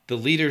money, the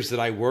leaders that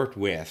I worked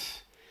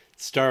with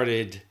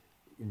started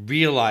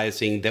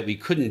realizing that we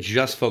couldn't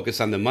just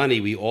focus on the money.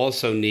 We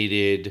also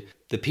needed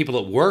the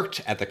people that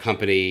worked at the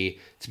company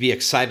to be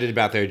excited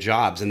about their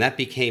jobs. And that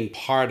became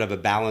part of a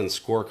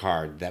balanced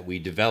scorecard that we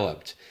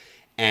developed.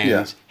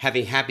 And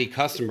having happy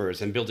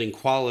customers and building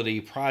quality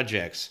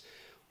projects,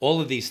 all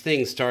of these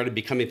things started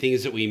becoming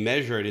things that we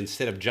measured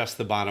instead of just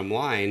the bottom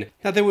line.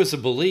 Now, there was a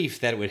belief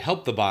that it would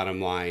help the bottom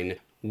line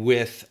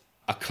with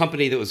a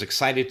company that was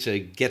excited to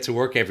get to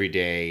work every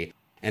day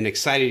and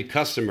excited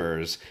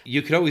customers.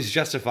 You could always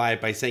justify it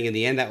by saying in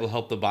the end that will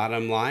help the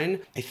bottom line.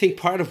 I think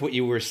part of what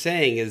you were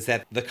saying is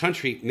that the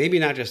country, maybe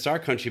not just our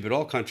country, but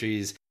all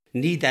countries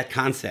need that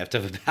concept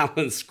of a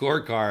balanced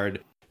scorecard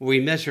where we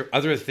measure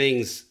other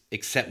things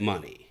except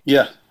money.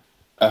 Yeah.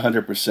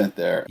 100%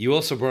 there. You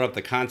also brought up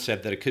the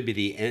concept that it could be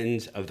the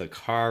end of the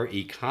car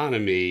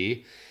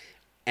economy.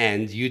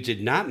 And you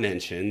did not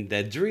mention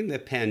that during the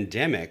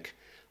pandemic,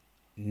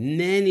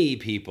 many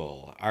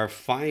people are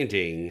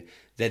finding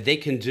that they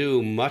can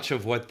do much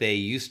of what they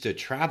used to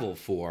travel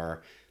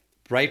for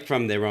right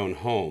from their own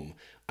home.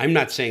 I'm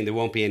not saying there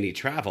won't be any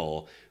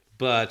travel,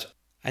 but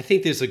I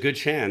think there's a good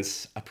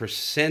chance a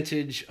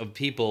percentage of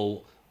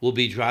people will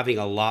be driving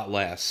a lot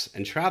less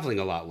and traveling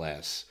a lot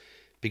less,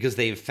 because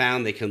they've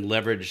found they can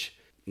leverage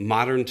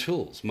modern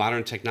tools,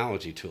 modern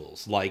technology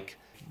tools, like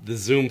the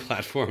Zoom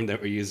platform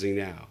that we're using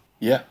now.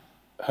 Yeah,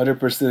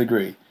 100%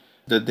 agree.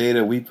 The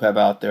data we have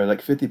out there,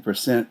 like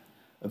 50%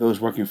 of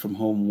those working from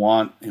home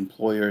want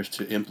employers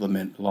to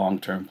implement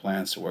long-term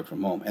plans to work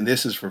from home. And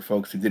this is for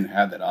folks who didn't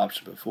have that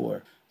option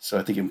before. So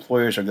I think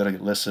employers are going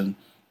to listen.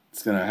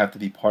 It's going to have to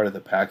be part of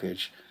the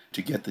package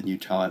to get the new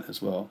talent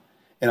as well.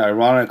 And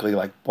ironically,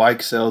 like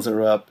bike sales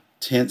are up,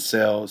 tent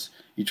sales.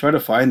 You try to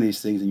find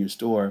these things in your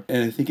store,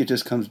 and I think it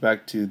just comes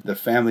back to the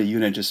family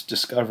unit just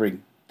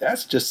discovering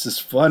that's just as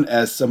fun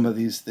as some of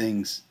these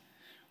things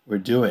we're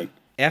doing.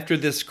 After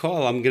this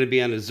call, I'm going to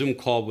be on a Zoom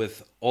call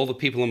with all the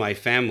people in my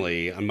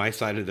family, on my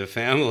side of the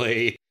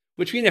family,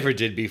 which we never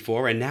did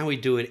before, and now we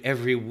do it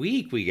every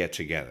week we get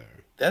together.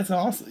 That's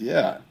awesome,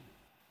 yeah.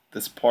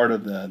 That's part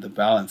of the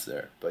balance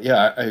there. But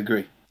yeah, I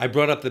agree. I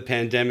brought up the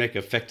pandemic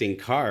affecting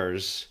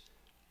cars.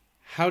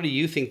 How do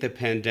you think the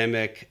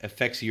pandemic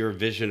affects your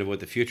vision of what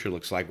the future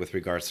looks like with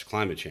regards to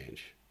climate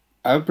change?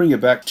 I would bring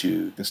it back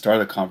to the start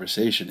of the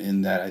conversation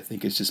in that I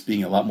think it's just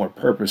being a lot more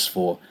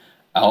purposeful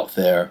out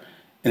there.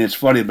 And it's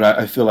funny, but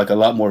I feel like a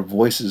lot more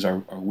voices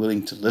are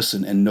willing to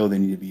listen and know they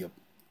need to be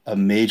a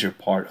major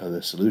part of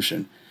the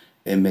solution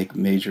and make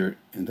major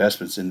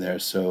investments in there.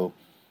 So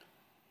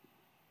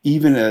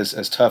even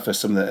as tough as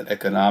some of the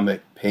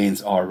economic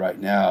pains are right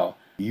now,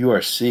 you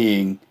are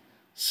seeing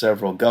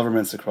several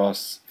governments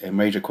across and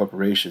major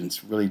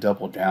corporations really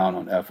double down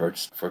on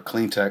efforts for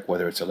clean tech,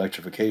 whether it's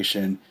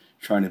electrification,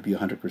 trying to be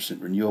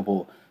 100%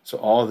 renewable. So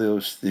all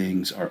those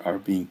things are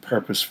being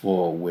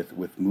purposeful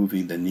with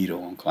moving the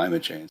needle on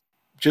climate change.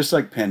 Just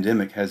like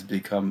pandemic has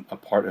become a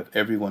part of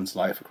everyone's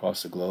life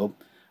across the globe,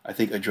 I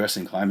think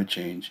addressing climate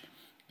change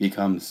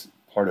becomes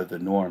part of the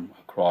norm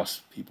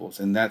across people's.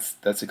 And that's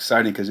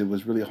exciting because it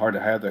was really hard to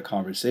have that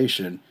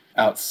conversation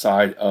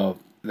outside of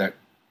that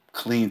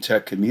clean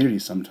tech community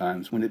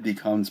sometimes when it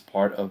becomes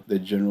part of the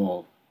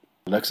general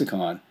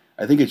lexicon.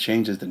 I think it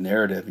changes the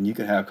narrative, and you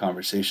can have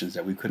conversations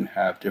that we couldn't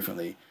have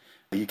differently.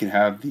 You can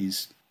have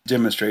these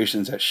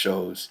demonstrations at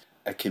shows,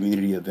 at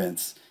community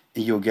events,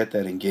 and you'll get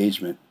that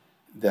engagement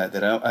that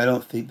I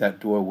don't think that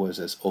door was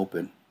as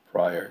open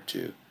prior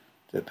to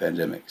the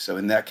pandemic. So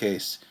in that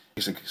case,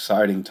 it's an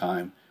exciting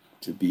time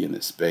to be in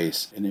this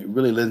space, and it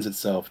really lends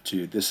itself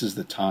to this is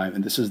the time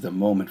and this is the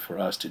moment for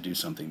us to do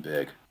something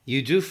big.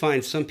 You do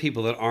find some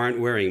people that aren't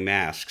wearing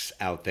masks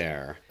out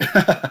there,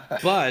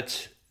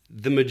 but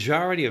the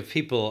majority of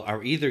people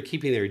are either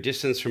keeping their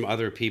distance from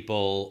other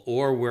people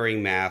or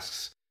wearing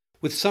masks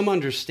with some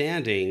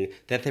understanding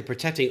that they're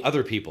protecting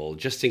other people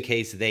just in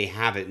case they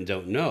have it and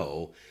don't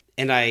know.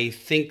 And I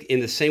think in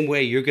the same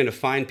way, you're going to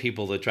find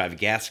people that drive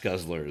gas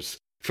guzzlers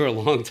for a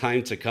long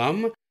time to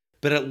come,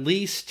 but at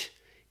least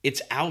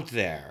it's out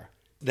there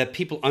that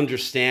people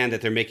understand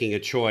that they're making a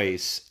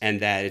choice and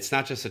that it's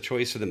not just a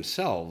choice for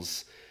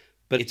themselves,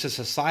 but it's a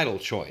societal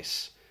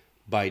choice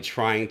by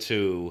trying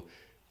to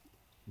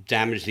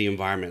damage the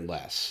environment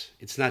less.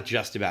 It's not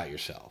just about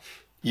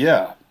yourself.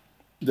 Yeah,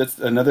 that's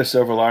another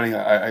silver lining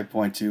I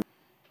point to,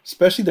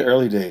 especially the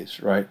early days,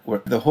 right,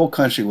 where the whole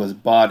country was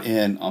bought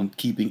in on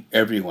keeping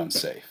everyone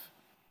safe.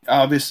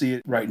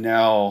 Obviously, right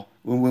now,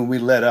 when we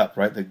let up,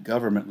 right, the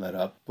government let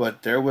up,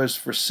 but there was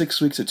for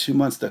 6 weeks or 2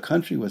 months, the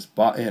country was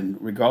bought in,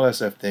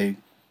 regardless if they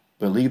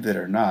believed it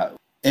or not.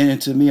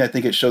 And to me, I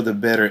think it showed the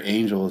better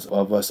angels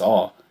of us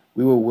all.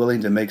 We were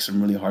willing to make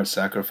some really hard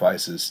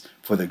sacrifices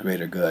for the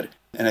greater good.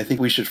 And I think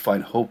we should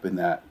find hope in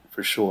that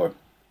for sure.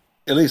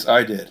 At least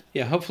I did.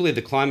 Yeah, hopefully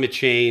the climate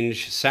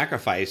change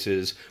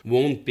sacrifices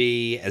won't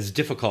be as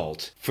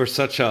difficult for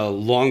such a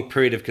long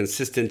period of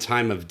consistent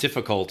time of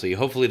difficulty.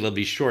 Hopefully there'll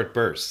be short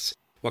bursts.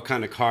 What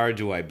kind of car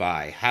do I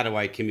buy? How do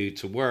I commute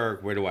to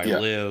work? Where do I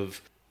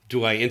live?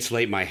 Do I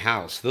insulate my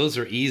house? Those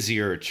are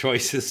easier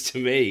choices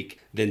to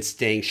make than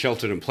staying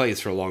sheltered in place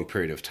for a long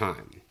period of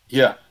time.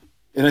 Yeah.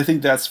 And I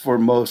think that's for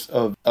most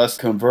of us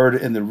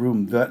converted in the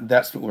room,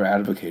 that's what we're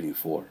advocating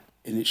for.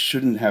 And it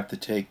shouldn't have to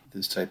take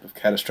this type of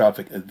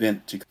catastrophic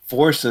event to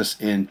force us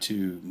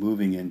into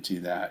moving into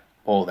that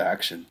bold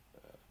action.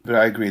 But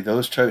I agree,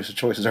 those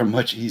choices are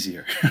much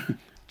easier.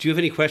 Do you have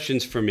any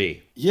questions for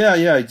me? Yeah,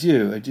 I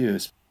do.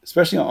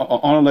 Especially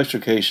on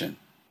electrification.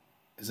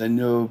 As I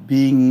know,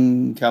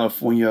 being in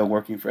California,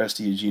 working for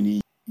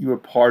SDG&E, you were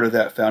part of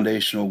that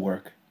foundational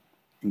work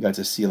and got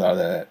to see a lot of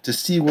that. To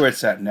see where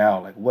it's at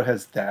now, like what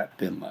has that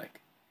been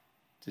like?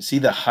 To see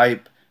the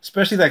hype,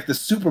 especially like the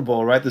Super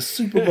Bowl, right? The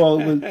Super Bowl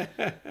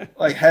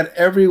like had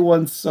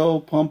everyone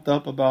so pumped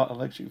up about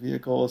electric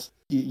vehicles.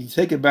 You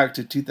take it back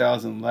to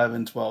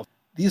 2011, 12.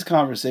 These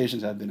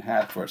conversations have been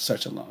had for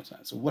such a long time.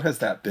 So what has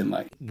that been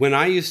like? When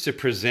I used to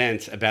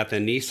present about the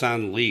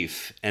Nissan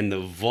Leaf and the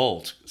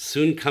Volt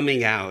soon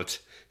coming out,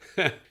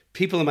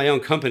 people in my own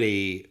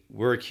company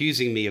were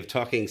accusing me of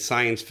talking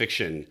science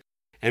fiction.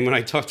 And when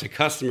I talked to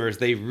customers,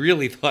 they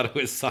really thought it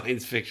was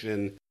science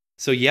fiction.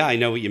 So yeah, I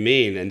know what you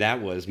mean. And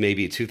that was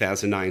maybe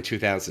 2009,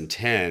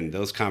 2010,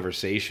 those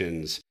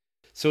conversations.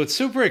 So it's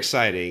super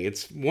exciting.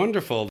 It's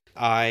wonderful.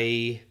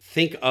 I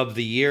think of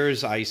the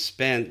years I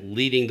spent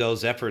leading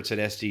those efforts at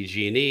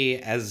SDG&E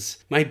as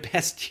my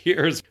best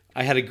years.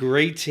 I had a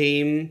great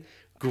team,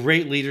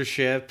 great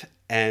leadership,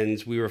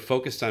 and we were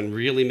focused on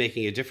really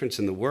making a difference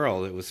in the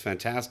world. It was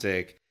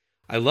fantastic.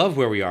 I love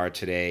where we are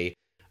today.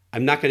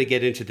 I'm not going to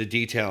get into the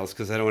details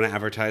because I don't want to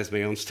advertise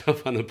my own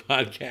stuff on the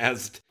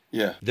podcast.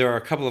 Yeah. There are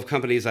a couple of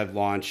companies I've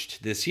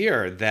launched this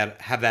year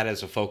that have that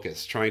as a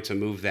focus, trying to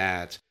move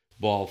that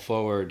ball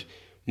forward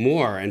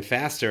more and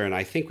faster, and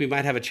I think we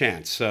might have a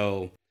chance.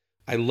 So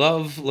I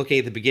love looking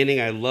at the beginning,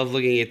 I love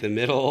looking at the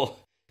middle,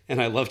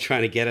 and I love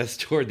trying to get us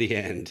toward the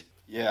end.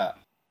 Yeah.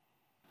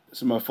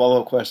 So my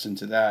follow-up question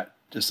to that,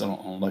 just on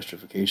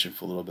electrification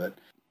for a little bit,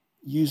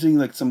 using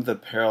like some of the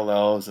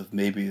parallels of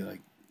maybe like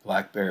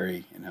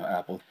BlackBerry and how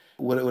Apple,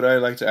 what I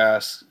like to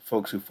ask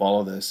folks who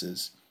follow this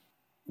is,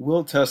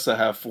 will Tesla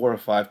have 4 or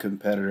 5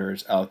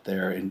 competitors out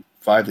there in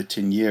 5 to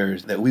 10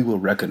 years that we will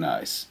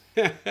recognize?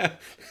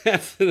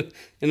 That's an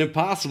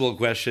impossible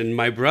question.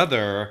 My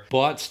brother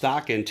bought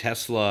stock in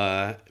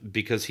Tesla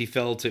because he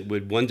felt it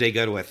would one day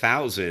go to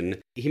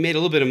 1,000. He made a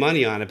little bit of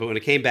money on it, but when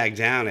it came back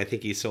down, I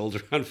think he sold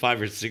around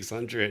 500 or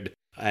 600.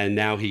 And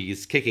now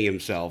he's kicking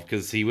himself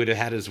because he would have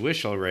had his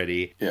wish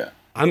already. Yeah.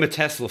 I'm a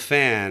Tesla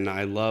fan.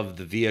 I love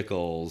the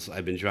vehicles.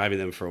 I've been driving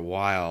them for a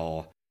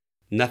while.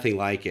 Nothing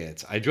like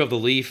it. I drove the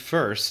Leaf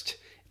first.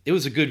 It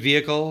was a good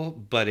vehicle,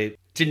 but it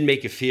didn't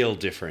make you feel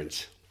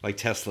different like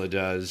Tesla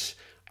does.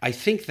 I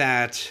think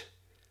that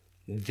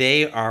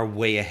they are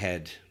way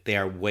ahead. They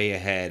are way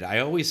ahead. I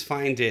always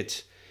find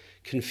it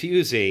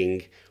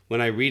confusing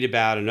when I read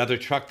about another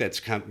truck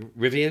that's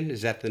Rivian.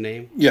 Is that the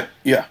name? Yeah,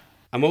 yeah.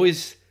 I'm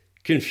always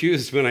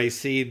confused when I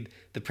see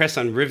the press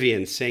on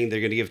Rivian saying they're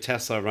going to give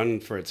Tesla a run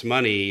for its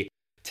money.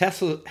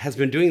 Tesla has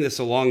been doing this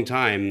a long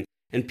time,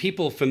 and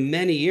people for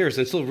many years,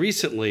 until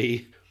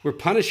recently, were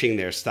punishing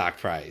their stock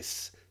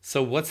price.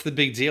 So what's the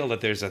big deal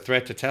that there's a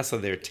threat to Tesla?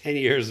 They're 10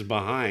 years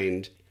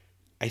behind.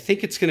 I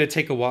think it's going to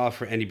take a while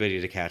for anybody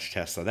to catch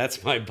Tesla.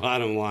 That's my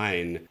bottom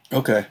line.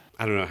 Okay.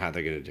 I don't know how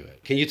they're going to do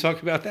it. Can you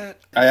talk about that?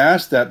 I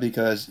asked that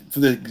because,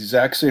 for the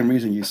exact same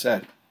reason you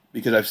said,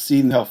 because I've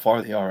seen how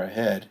far they are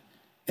ahead.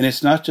 And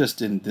it's not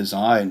just in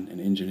design and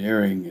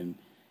engineering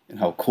and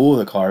how cool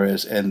the car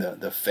is and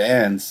the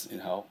fans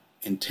and how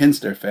intense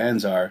their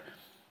fans are.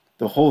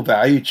 The whole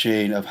value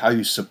chain of how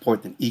you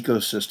support an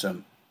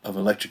ecosystem of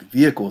electric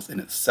vehicles in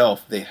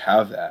itself, they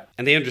have that.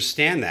 And they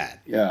understand that.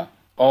 Yeah.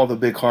 All the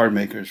big car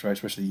makers, right,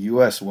 especially the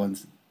U.S.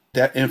 ones,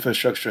 that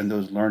infrastructure and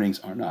those learnings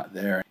are not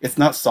there. It's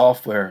not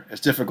software.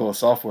 As difficult as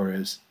software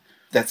is,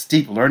 that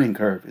steep learning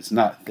curve is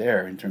not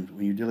there in terms of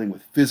when you're dealing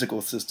with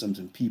physical systems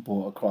and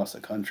people across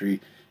the country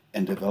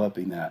and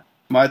developing that.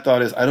 My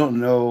thought is, I don't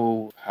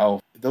know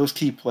how those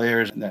key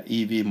players in that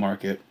EV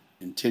market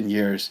in 10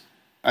 years,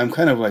 I'm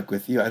kind of like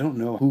with you, I don't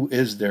know who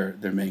is their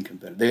main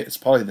competitor. It's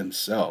probably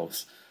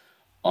themselves,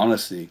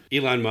 honestly.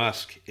 Elon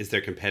Musk is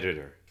their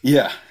competitor.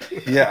 Yeah,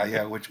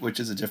 which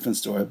is a different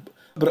story.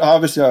 But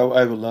obviously,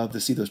 I would love to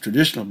see those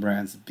traditional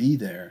brands be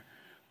there.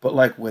 But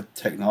like with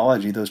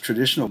technology, those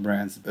traditional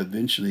brands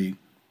eventually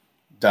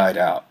died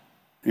out.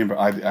 Remember,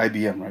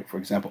 IBM, right, for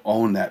example,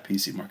 owned that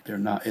PC market. They're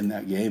not in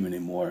that game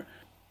anymore.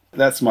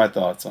 That's my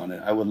thoughts on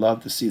it. I would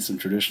love to see some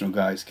traditional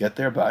guys get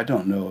there, but I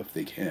don't know if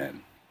they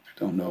can.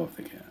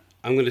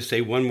 I'm going to say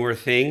one more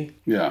thing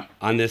Yeah.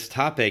 on this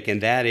topic, and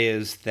that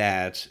is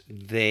that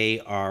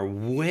they are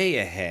way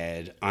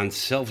ahead on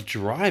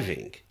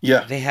self-driving.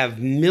 Yeah. They have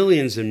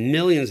millions and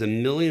millions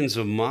and millions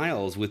of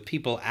miles with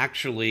people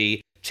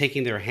actually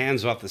taking their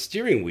hands off the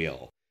steering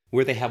wheel,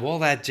 where they have all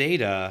that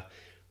data.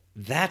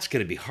 That's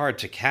going to be hard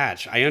to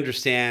catch. I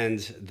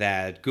understand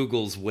that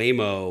Google's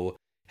Waymo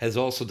has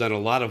also done a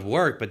lot of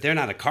work, but they're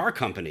not a car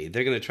company.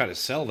 They're going to try to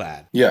sell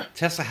that. Yeah.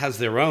 Tesla has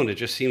their own. It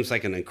just seems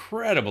like an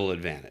incredible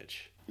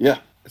advantage. Yeah,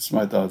 that's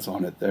my thoughts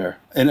on it there.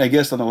 And I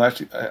guess on the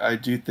electric, I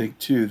do think,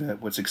 too, that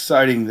what's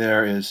exciting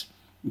there is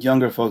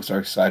younger folks are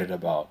excited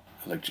about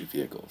electric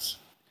vehicles.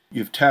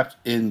 You've tapped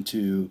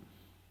into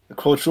the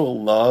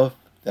cultural love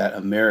that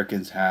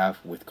Americans have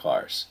with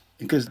cars.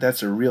 Because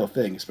that's a real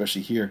thing,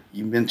 especially here.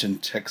 You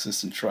mentioned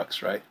Texas and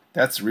trucks, right?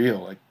 That's real.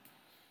 Like,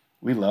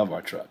 we love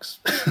our trucks.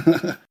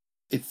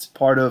 It's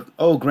part of,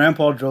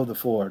 Grandpa drove the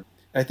Ford.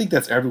 I think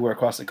that's everywhere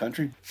across the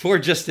country.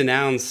 Ford just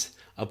announced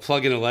a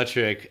plug-in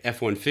electric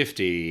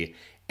F-150,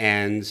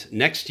 and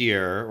next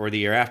year or the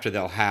year after,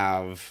 they'll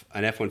have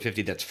an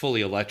F-150 that's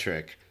fully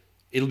electric.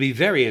 It'll be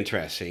very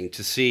interesting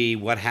to see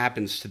what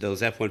happens to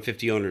those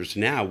F-150 owners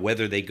now,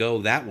 whether they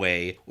go that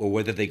way or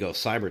whether they go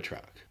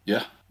Cybertruck.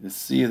 Yeah. Let's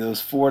see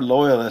those Ford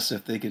loyalists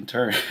if they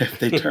turn.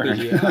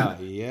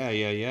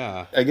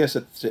 Yeah. I guess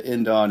to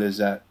end on is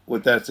that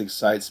what that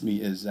excites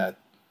me is that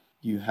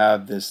you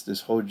have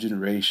this whole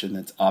generation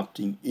that's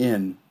opting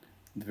in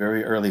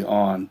very early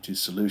on to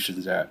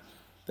solutions that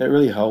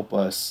really help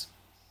us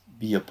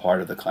be a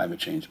part of the climate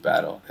change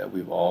battle that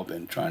we've all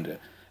been trying to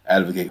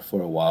advocate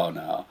for a while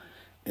now.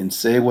 And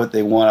say what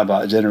they want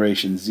about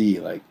Generation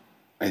Z. Like,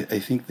 I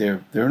think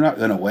they're not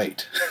going to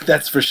wait.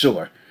 That's for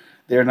sure.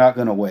 They're not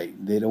going to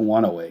wait. They don't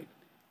want to wait.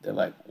 They're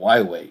like,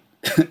 why wait?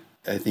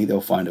 I think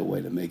they'll find a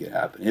way to make it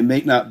happen. It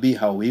may not be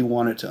how we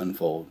want it to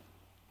unfold,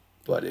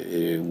 but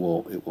it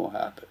will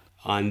happen.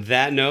 On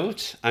that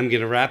note, I'm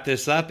going to wrap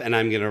this up, and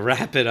I'm going to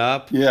wrap it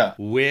up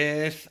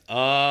with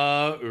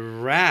a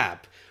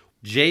rap.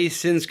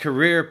 Jason's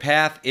career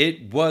path,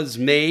 it was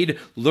made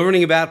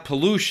learning about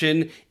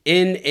pollution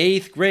in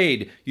 8th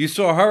grade. You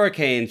saw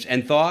hurricanes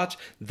and thought,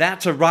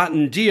 that's a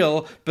rotten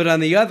deal, but on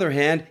the other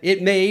hand,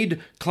 it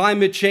made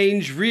climate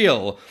change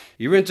real.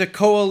 You're into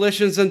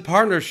coalitions and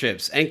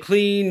partnerships and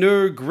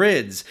cleaner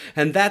grids,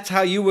 and that's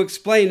how you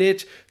explain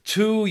it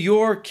to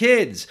your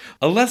kids.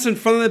 A lesson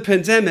from the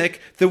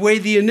pandemic, the way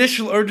the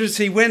initial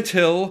urgency went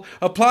till,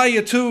 apply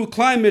it to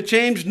climate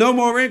change, no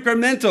more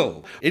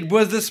incremental. It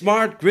was the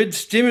smart grid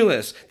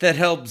stimulus that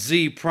helped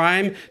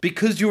Zpryme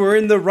because you were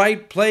in the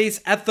right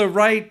place at the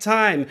right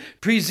time.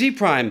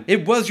 Pre-Zpryme,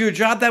 it was your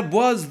job that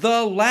was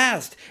the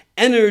last.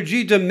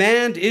 Energy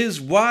demand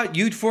is what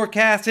you'd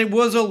forecast. It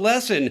was a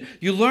lesson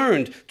you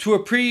learned to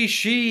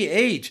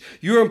appreciate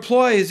your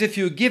employees. If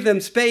you give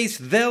them space,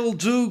 they'll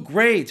do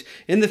great.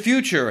 In the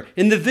future,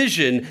 in the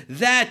vision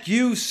that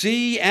you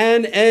see,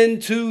 an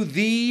end to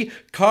the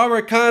car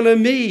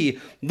economy.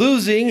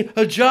 Losing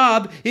a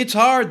job, it's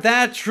hard,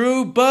 that's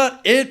true,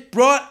 but it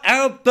brought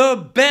out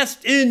the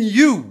best in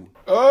you.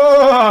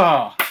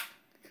 Oh!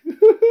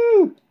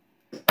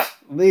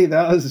 Lee,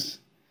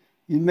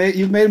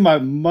 you made my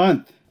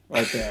month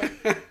right there.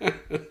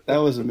 That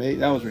was amazing.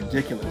 That was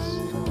ridiculous.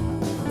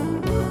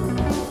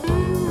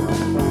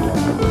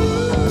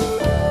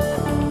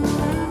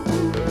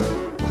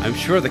 I'm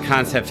sure the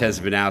concept has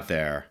been out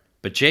there,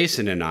 but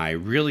Jason and I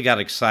really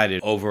got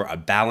excited over a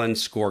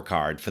balanced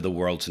scorecard for the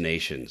world's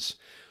nations.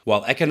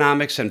 While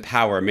economics and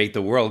power make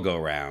the world go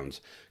round,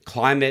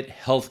 climate,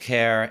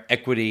 healthcare,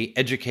 equity,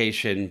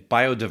 education,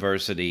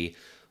 biodiversity,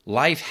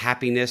 life,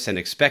 happiness, and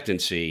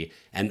expectancy,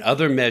 and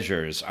other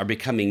measures are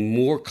becoming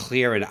more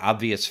clear and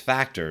obvious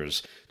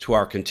factors to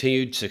our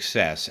continued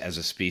success as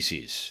a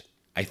species.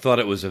 I thought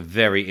it was a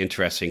very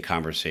interesting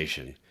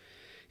conversation.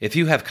 If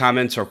you have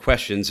comments or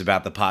questions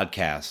about the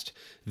podcast,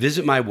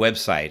 visit my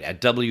website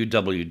at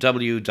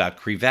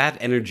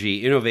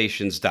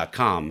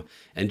www.crevatenergyinnovations.com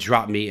and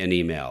drop me an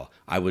email.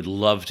 I would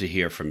love to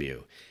hear from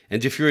you.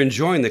 And if you're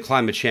enjoying the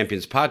Climate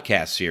Champions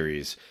podcast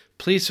series,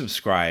 please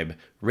subscribe,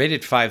 rate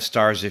it 5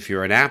 stars if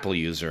you're an Apple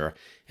user,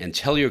 and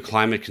tell your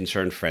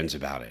climate-concerned friends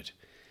about it.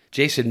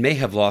 Jason may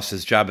have lost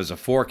his job as a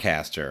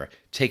forecaster,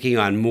 taking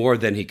on more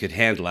than he could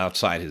handle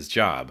outside his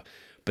job,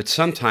 but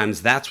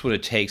sometimes that's what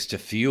it takes to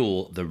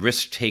fuel the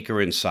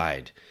risk-taker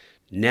inside.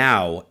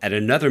 Now, at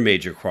another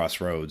major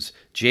crossroads,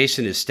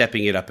 Jason is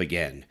stepping it up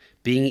again,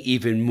 being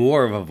even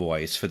more of a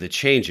voice for the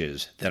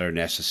changes that are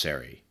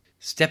necessary.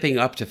 Stepping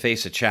up to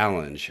face a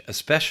challenge,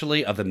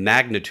 especially of the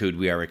magnitude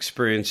we are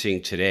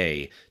experiencing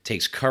today,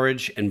 takes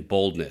courage and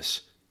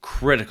boldness,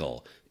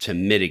 critical to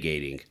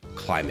mitigating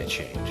climate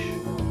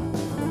change.